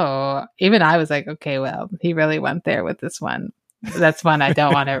like, oh, even I was like, okay, well, he really went there with this one. That's one I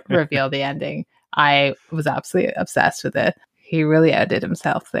don't want to reveal the ending. I was absolutely obsessed with it. He really outdid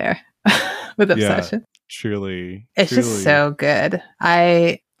himself there with Obsession. Truly. It's just so good.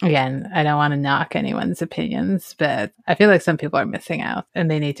 I don't want to knock anyone's opinions, but I feel like some people are missing out and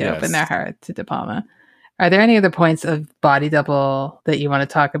they need to open their heart to De Palma. Are there any other points of Body Double that you want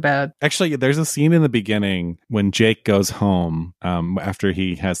to talk about? Actually, there's a scene in the beginning when Jake goes home after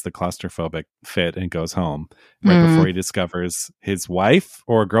he has the claustrophobic fit and goes home right before he discovers his wife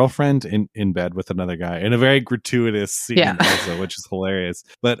or girlfriend in bed with another guy in a very gratuitous scene also, which is hilarious.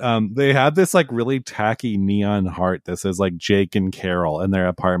 But they have this like really tacky neon heart that says like Jake and Carol in their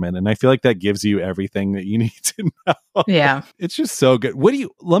apartment. And I feel like that gives you everything that you need to know. Yeah. It's just so good.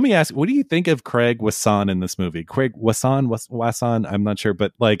 Let me ask, what do you think of Craig Wasson in this movie? Craig Wasson, I'm not sure,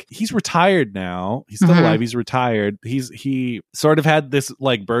 but like he's retired now. He's still alive. He's retired. He sort of had this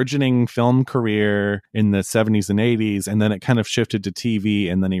like burgeoning film career in the 70s and 80s, and then it kind of shifted to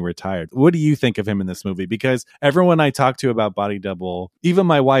TV, and then he retired. What do you think of him in this movie? Because everyone I talked to about Body Double, even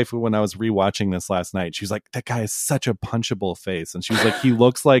my wife, when I was rewatching this last night, she's like, that guy has such a punchable face, and she was like, he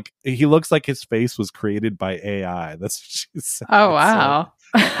looks like his face was created by AI. That's what she said. Oh wow.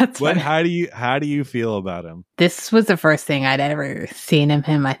 So, how do you feel about him? This was the first thing I'd ever seen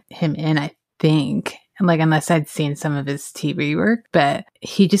him in, I think. Like, unless I'd seen some of his TV work, but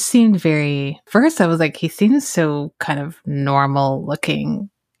he just seemed first I was like, he seems so kind of normal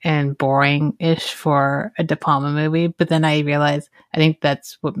looking and boring-ish for a De Palma movie. But then I realized, I think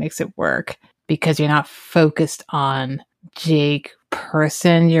that's what makes it work, because you're not focused on Jake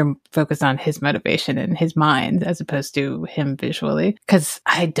person, you're focused on his motivation in his mind as opposed to him visually. Because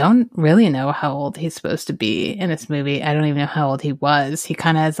I don't really know how old he's supposed to be in this movie. I don't even know how old he was. He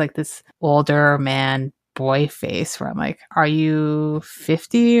kind of has like this older man boy face where I'm like, are you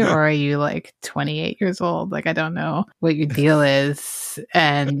 50 or are you like 28 years old? Like, I don't know what your deal is.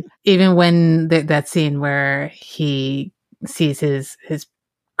 And even when that scene where he sees his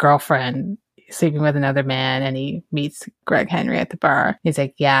girlfriend sleeping with another man and he meets Greg Henry at the bar, he's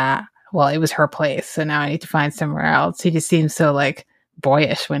like, yeah, well, it was her place, so now I need to find somewhere else. He just seems so like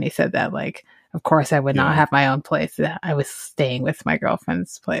boyish when he said that. Like, of course I would not have my own place. I was staying with my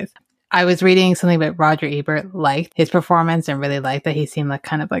girlfriend's place. I was reading something about Roger Ebert liked his performance and really liked that he seemed like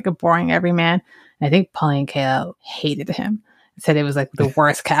kind of like a boring everyman. And I think Pauline Kael hated him and said it was like the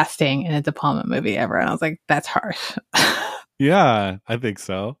worst casting in a De Palma movie ever. And I was like, that's harsh. Yeah, I think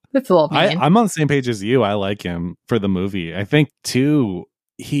so. That's a little mean. I'm on the same page as you. I like him for the movie. I think too,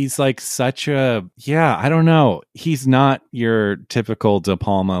 he's like such a, I don't know. He's not your typical De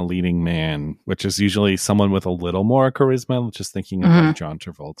Palma leading man, which is usually someone with a little more charisma. Just thinking of like John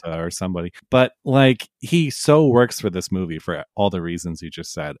Travolta or somebody. But like, he so works for this movie for all the reasons you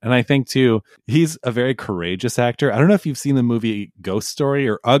just said. And I think too, he's a very courageous actor. I don't know if you've seen the movie Ghost Story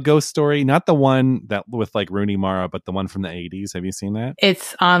or A Ghost Story, not the one that with like Rooney Mara, but the one from the 80s. Have you seen that?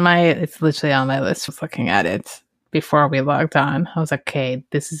 It's literally on my list. Just looking at it before we logged on, I was like, okay,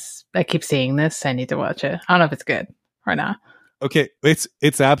 I keep seeing this. I need to watch it. I don't know if it's good or not. Okay,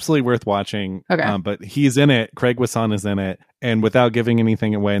 it's absolutely worth watching. Okay. But he's in it. Craig Wasson is in it. And without giving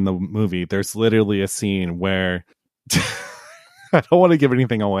anything away in the movie, there's literally a scene where I don't want to give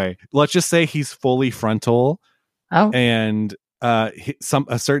anything away. Let's just say he's fully frontal. Oh. And a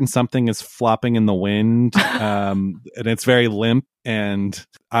certain something is flopping in the wind, and it's very limp. And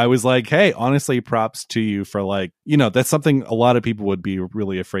I was like, hey, honestly, props to you for like, that's something a lot of people would be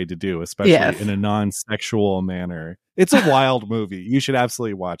really afraid to do, especially in a non-sexual manner. It's a wild movie. You should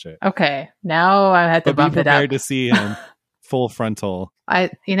absolutely watch it. Okay. Now I had to bump it up. Be prepared to see him full frontal.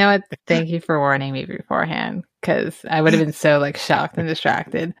 You know what? Thank you for warning me beforehand, because I would have been so like shocked and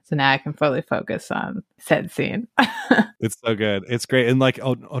distracted. So now I can fully focus on said scene. It's so good. It's great. And like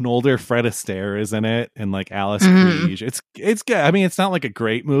an older Fred Astaire is in it, and like Alice Krige. It's good. I mean, it's not like a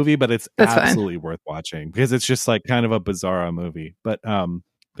great movie, but that's absolutely worth watching because it's just like kind of a bizarro movie. But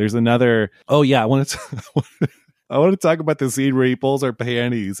there's another. Oh yeah, I want to talk about the scene where he pulls her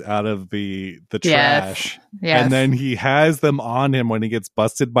panties out of the trash. Yes. And then he has them on him when he gets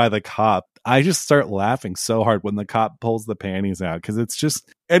busted by the cop. I just start laughing so hard when the cop pulls the panties out, because it's just,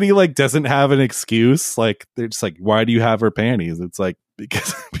 and he like doesn't have an excuse. Like, they're just like, why do you have her panties? It's like,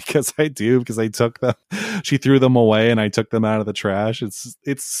 because I do, because I took them. She threw them away and I took them out of the trash.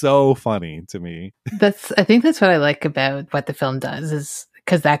 It's so funny to me. I think that's what I like about what the film does, is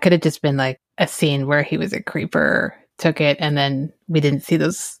because that could have just been like a scene where he was a creeper, took it, and then we didn't see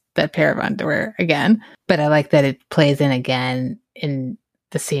that pair of underwear again. But I like that it plays in again in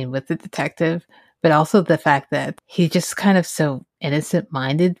the scene with the detective, but also the fact that he's just kind of so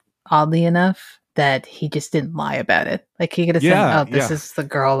innocent-minded, oddly enough, that he just didn't lie about it. Like, he could have said, oh, this is the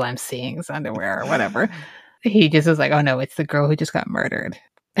girl I'm seeing's underwear or whatever. He just was like, oh no, it's the girl who just got murdered.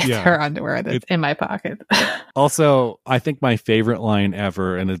 It's her underwear that's in my pocket. Also, I think my favorite line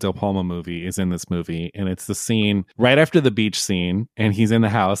ever in a De Palma movie is in this movie. And it's the scene right after the beach scene. And he's in the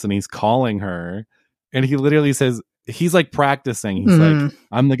house and he's calling her. And he literally says, he's like practicing. He's like,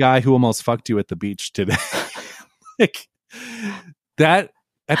 I'm the guy who almost fucked you at the beach today. Like that.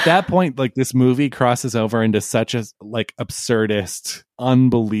 At that point, like, this movie crosses over into such a like absurdist,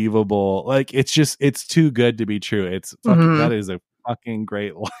 unbelievable, like, it's too good to be true. It's fucking, that is a fucking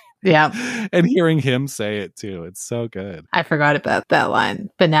great line. Yeah. And hearing him say it too, it's so good. I forgot about that line,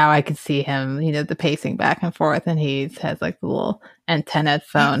 but now I can see him, the pacing back and forth, and he has like the little antenna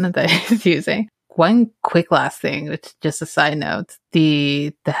phone that he's using. One quick last thing, which just a side note,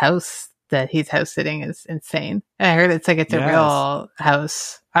 the house that he's house sitting is insane. And I heard it's a real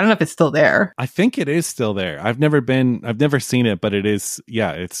house. I don't know if it's still there. I think it is still there. I've never seen it, but it is.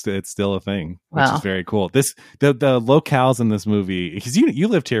 Yeah, it's still a thing, which is very cool. The locales in this movie, because you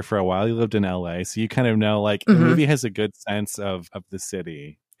lived here for a while. You lived in LA, so you kind of know, like, the movie has a good sense of the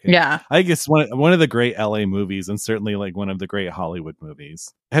city. I guess one of the great LA movies, and certainly like one of the great Hollywood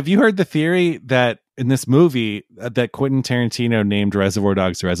movies. Have you heard the theory that in this movie that Quentin Tarantino named Reservoir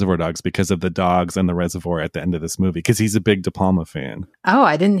Dogs because of the dogs and the reservoir at the end of this movie, because he's a big De Palma fan? Oh,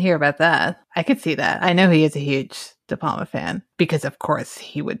 I didn't hear about that. I could see that. I know he is a huge De Palma fan, because of course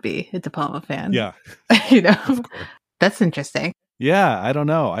he would be a De Palma fan. Yeah. That's interesting. Yeah, I don't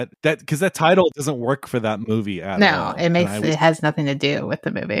know. Because that title doesn't work for that movie at all. No, it has nothing to do with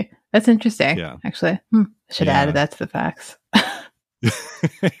the movie. That's interesting. Yeah. Actually, I should have added that to the facts.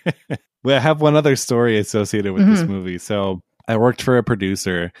 Well, I have one other story associated with this movie. So I worked for a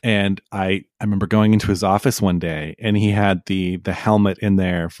producer, and I remember going into his office one day, and he had the helmet in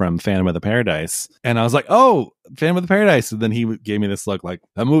there from Phantom of the Paradise. And I was like, oh, Phantom of the Paradise. And then he gave me this look like,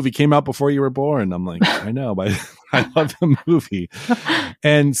 that movie came out before you were born. I'm like, I know, but I love the movie.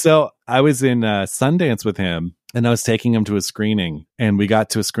 And so I was in Sundance with him, and I was taking him to a screening, and we got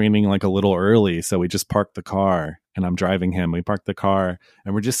to a screening like a little early. So we just parked the car, and I'm driving him. We parked the car,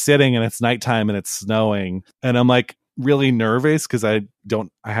 and we're just sitting, and it's nighttime and it's snowing. And I'm like really nervous because I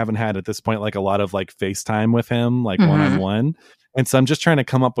haven't had at this point like a lot of like FaceTime with him, like one-on-one. And so I'm just trying to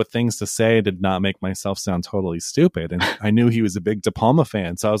come up with things to say to not make myself sound totally stupid. And I knew he was a big De Palma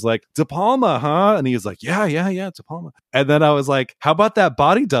fan. So I was like, De Palma, huh? And he was like, yeah, De Palma. And then I was like, how about that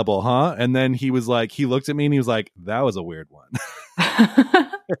body double, huh? And then he was like, he looked at me and he was like, that was a weird one.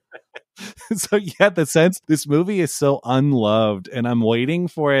 So you get the sense this movie is so unloved, and I'm waiting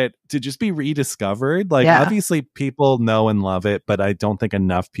for it to just be rediscovered. Like, obviously people know and love it, but I don't think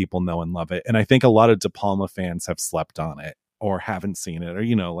enough people know and love it. And I think a lot of De Palma fans have slept on it or haven't seen it,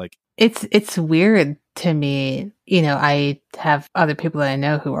 or, like, it's weird to me. I have other people that I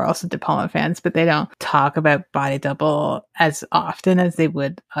know who are also De Palma fans, but they don't talk about Body Double as often as they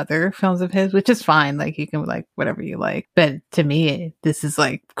would other films of his, which is fine. Like, you can like whatever you like. But to me, this is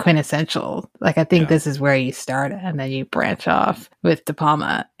like quintessential. Like, I think this is where you start and then you branch off with De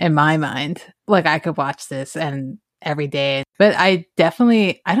Palma. In my mind, like, I could watch this and every day. But I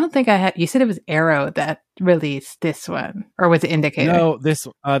don't think I had. You said it was Arrow that released this one, or was it Indicator? No, this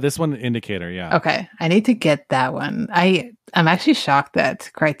one, Indicator. Yeah. Okay, I need to get that one. I'm actually shocked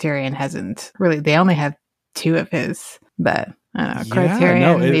that Criterion hasn't really. They only have 2 of his, but I don't know.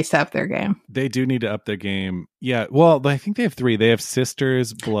 Criterion needs to up their game. They do need to up their game. Yeah. Well, I think they have 3. They have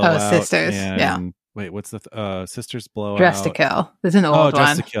Sisters, Blowout. Oh, Sisters. Yeah. Wait, what's the Sisters, Blowout? Dress to Kill. There's an old one.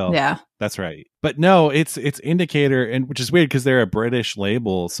 Dress to Kill. Yeah. That's right. But no, it's Indicator, and which is weird because they're a British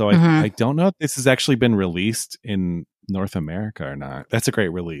label. So I don't know if this has actually been released in North America or not. That's a great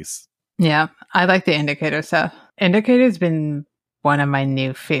release. Yeah. I like the Indicator stuff. Indicator's been one of my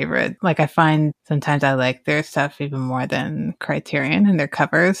new favorite. Like, I find sometimes I like their stuff even more than Criterion and their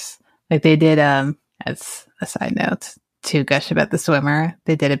covers. Like, they did, as a side note, to gush about The Swimmer,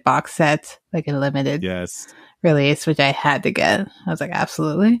 they did a box set, like a limited release, which I had to get. I was like,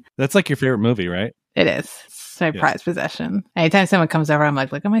 absolutely. That's like your favorite movie, right? It is. It's my prized possession. Anytime someone comes over, I'm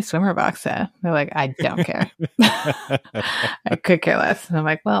like, look at my Swimmer box set. They're like, I don't care. I could care less. And I'm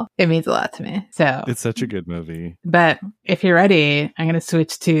like, well, it means a lot to me. So it's such a good movie. But if you're ready, I'm going to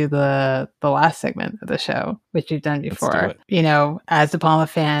switch to the last segment of the show, which you've done before. As De Palma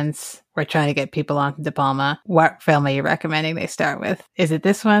fans, we're trying to get people onto De Palma. What film are you recommending they start with? Is it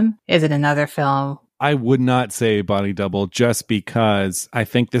this one? Is it another film? I would not say Body Double just because I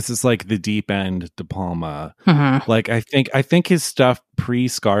think this is like the deep end De Palma. Mm-hmm. Like I think his stuff pre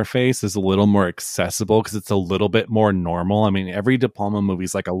Scarface is a little more accessible because it's a little bit more normal. I mean, every De Palma movie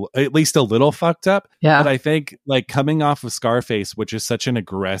is like at least a little fucked up. Yeah. But I think like coming off of Scarface, which is such an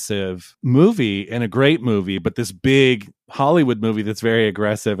aggressive movie and a great movie, but this big Hollywood movie that's very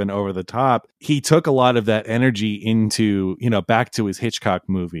aggressive and over the top, he took a lot of that energy into, back to his Hitchcock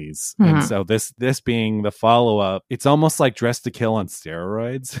movies. Mm-hmm. And so this being the follow-up, it's almost like Dress to Kill on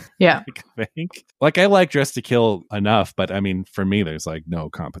steroids. Yeah. I think. Like I like Dress to Kill enough, but I mean, for me, there's like no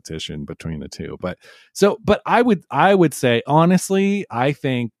competition between the two. But I would say, honestly, I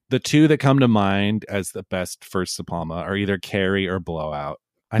think the two that come to mind as the best first De Palma are either Carrie or Blowout.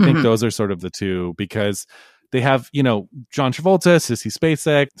 I think those are sort of the two because they have, John Travolta, Sissy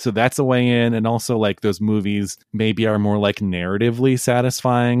Spacek, so that's a way in. And also like those movies maybe are more like narratively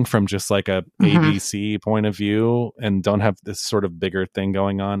satisfying from just like a ABC point of view and don't have this sort of bigger thing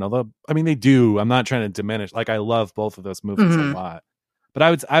going on. Although, I mean, they do. I'm not trying to diminish. Like I love both of those movies a lot. But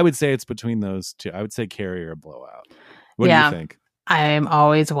I would say it's between those two. I would say Carrie or Blowout. What do you think? I'm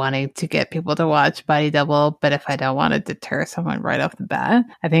always wanting to get people to watch Body Double, but if I don't want to deter someone right off the bat,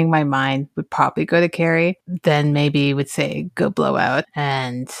 I think my mind would probably go to Carrie, then maybe would say go Blowout,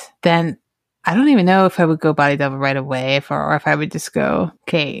 and then I don't even know if I would go Body Double right away or if I would just go,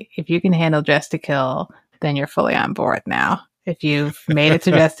 okay, if you can handle Dress to Kill, then you're fully on board now. If you've made it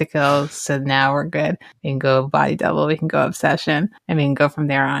to Dress to Kill, so now we're good. We can go Body Double, we can go Obsession, and we can go from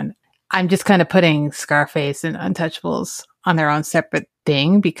there on. I'm just kind of putting Scarface and Untouchables on their own separate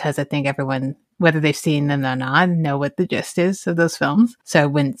thing because I think everyone, whether they've seen them or not, know what the gist is of those films. So I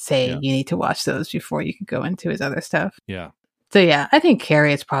wouldn't say you need to watch those before you could go into his other stuff. Yeah. So yeah, I think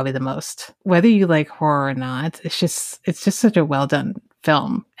Carrie is probably the most, whether you like horror or not, it's just such a well done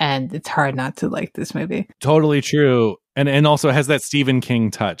film and it's hard not to like this movie. Totally true. And also has that Stephen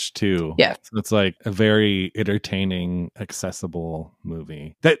King touch too. Yeah. So it's like a very entertaining, accessible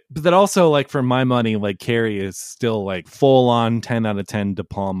movie. That also, like for my money, like Carrie is still like full on 10 out of 10 De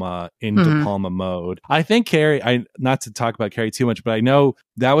Palma in De Palma mode. I think Carrie, not to talk about Carrie too much, but I know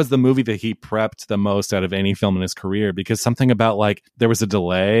that was the movie that he prepped the most out of any film in his career because something about like there was a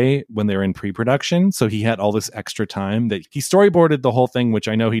delay when they were in pre-production. So he had all this extra time that he storyboarded the whole thing, which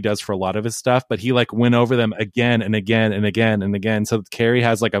I know he does for a lot of his stuff, but he like went over them again and again and again and again. So Carrie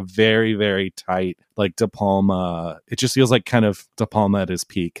has like a very, very tight like De Palma. It just feels like kind of De Palma at his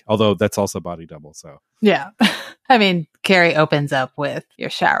peak, although that's also Body Double. So yeah. I mean, Carrie opens up with your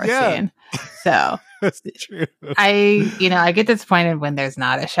shower scene. So that's true. I get disappointed when there's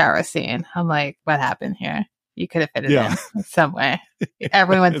not a shower scene. I'm like, what happened here? You could have fit it in some way.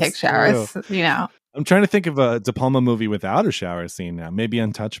 Everyone takes showers, I'm trying to think of a De Palma movie without a shower scene now. Maybe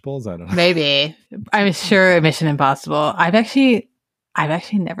Untouchables. I don't know. Maybe. I'm sure Mission Impossible. I've actually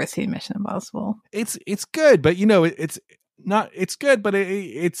never seen Mission Impossible. It's good, but it's good, but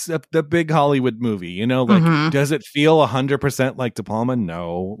it's the big Hollywood movie, does it feel 100% like De Palma?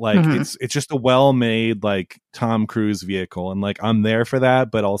 No, like it's just a well-made like Tom Cruise vehicle, and like I'm there for that,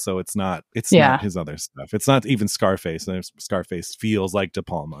 but also it's not his other stuff. It's not even Scarface, and Scarface feels like De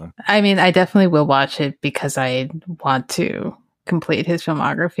Palma. I mean, I definitely will watch it because I want to complete his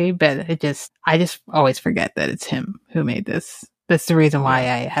filmography, but I just always forget that it's him who made this. That's the reason why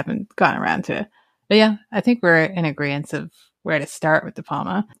I haven't gotten around to it. But yeah, I think we're in agreement of where to start with De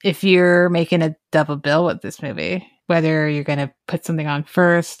Palma. If you're making a double bill with this movie, whether you're going to put something on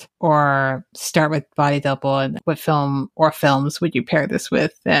first or start with Body Double, and what film or films would you pair this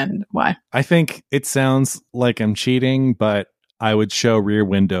with and why? I think it sounds like I'm cheating, but I would show Rear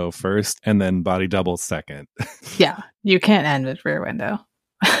Window first and then Body Double second. Yeah, you can't end with Rear Window.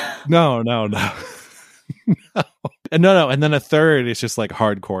 No. No. And then a third is just like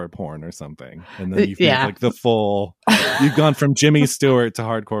hardcore porn or something. And then you've made like the full, you've gone from Jimmy Stewart to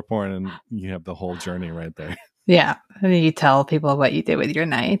hardcore porn and you have the whole journey right there. Yeah. And then you tell people what you did with your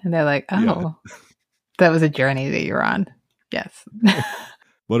night and they're like, oh, that was a journey that you're on. Yes.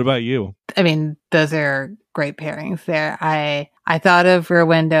 What about you? I mean, those are great pairings there. I thought of Rear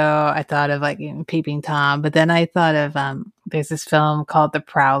Window. I thought of like Peeping Tom, but then I thought of there's this film called The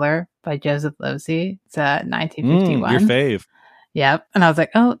Prowler by Joseph Losey. It's 1951. Your fave. Yep. And I was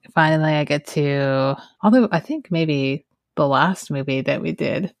like, oh, finally I get to, although I think maybe the last movie that we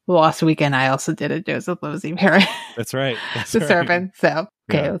did, last weekend, I also did a Joseph Losey pairing. That's right. The Servant. So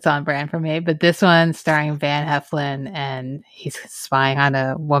Okay, it's on brand for me. But this one, starring Van Heflin, and he's spying on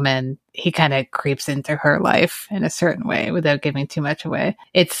a woman. He kind of creeps into her life in a certain way without giving too much away.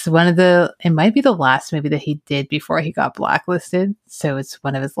 It's it might be the last movie that he did before he got blacklisted. So it's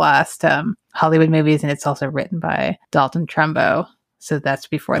one of his last Hollywood movies, and it's also written by Dalton Trumbo. So that's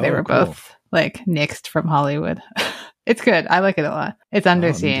before they were both like nixed from Hollywood. It's good. I like it a lot. It's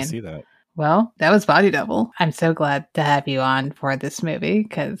underseen. I need to see that. Well, that was Body Double. I'm so glad to have you on for this movie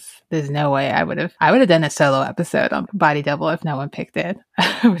because there's no way I would have done a solo episode on Body Double if no one picked it.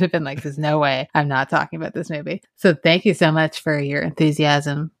 I would have been like, there's no way I'm not talking about this movie. So thank you so much for your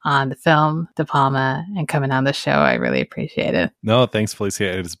enthusiasm on the film, De Palma, and coming on the show. I really appreciate it. No, thanks,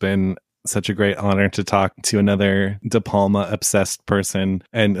 Felicia. It's been such a great honor to talk to another De Palma obsessed person,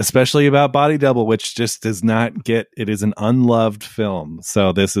 and especially about Body Double, which just does not get, it is an unloved film.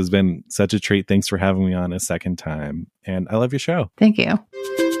 So this has been such a treat. Thanks for having me on a second time. And I love your show. Thank you.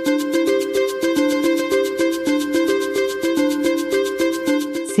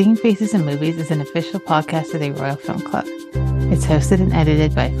 Seeing Faces in Movies is an official podcast of the Royal Film Club. It's hosted and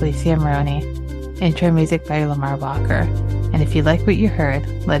edited by Felicia Maroney. Intro music by Lamar Walker. And if you like what you heard,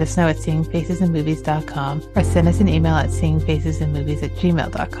 let us know at seeingfacesinmovies.com or send us an email at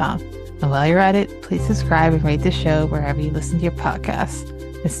seeingfacesinmovies@gmail.com. And while you're at it, please subscribe and rate the show wherever you listen to your podcasts.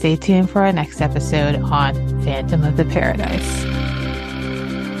 And stay tuned for our next episode on Phantom of the Paradise.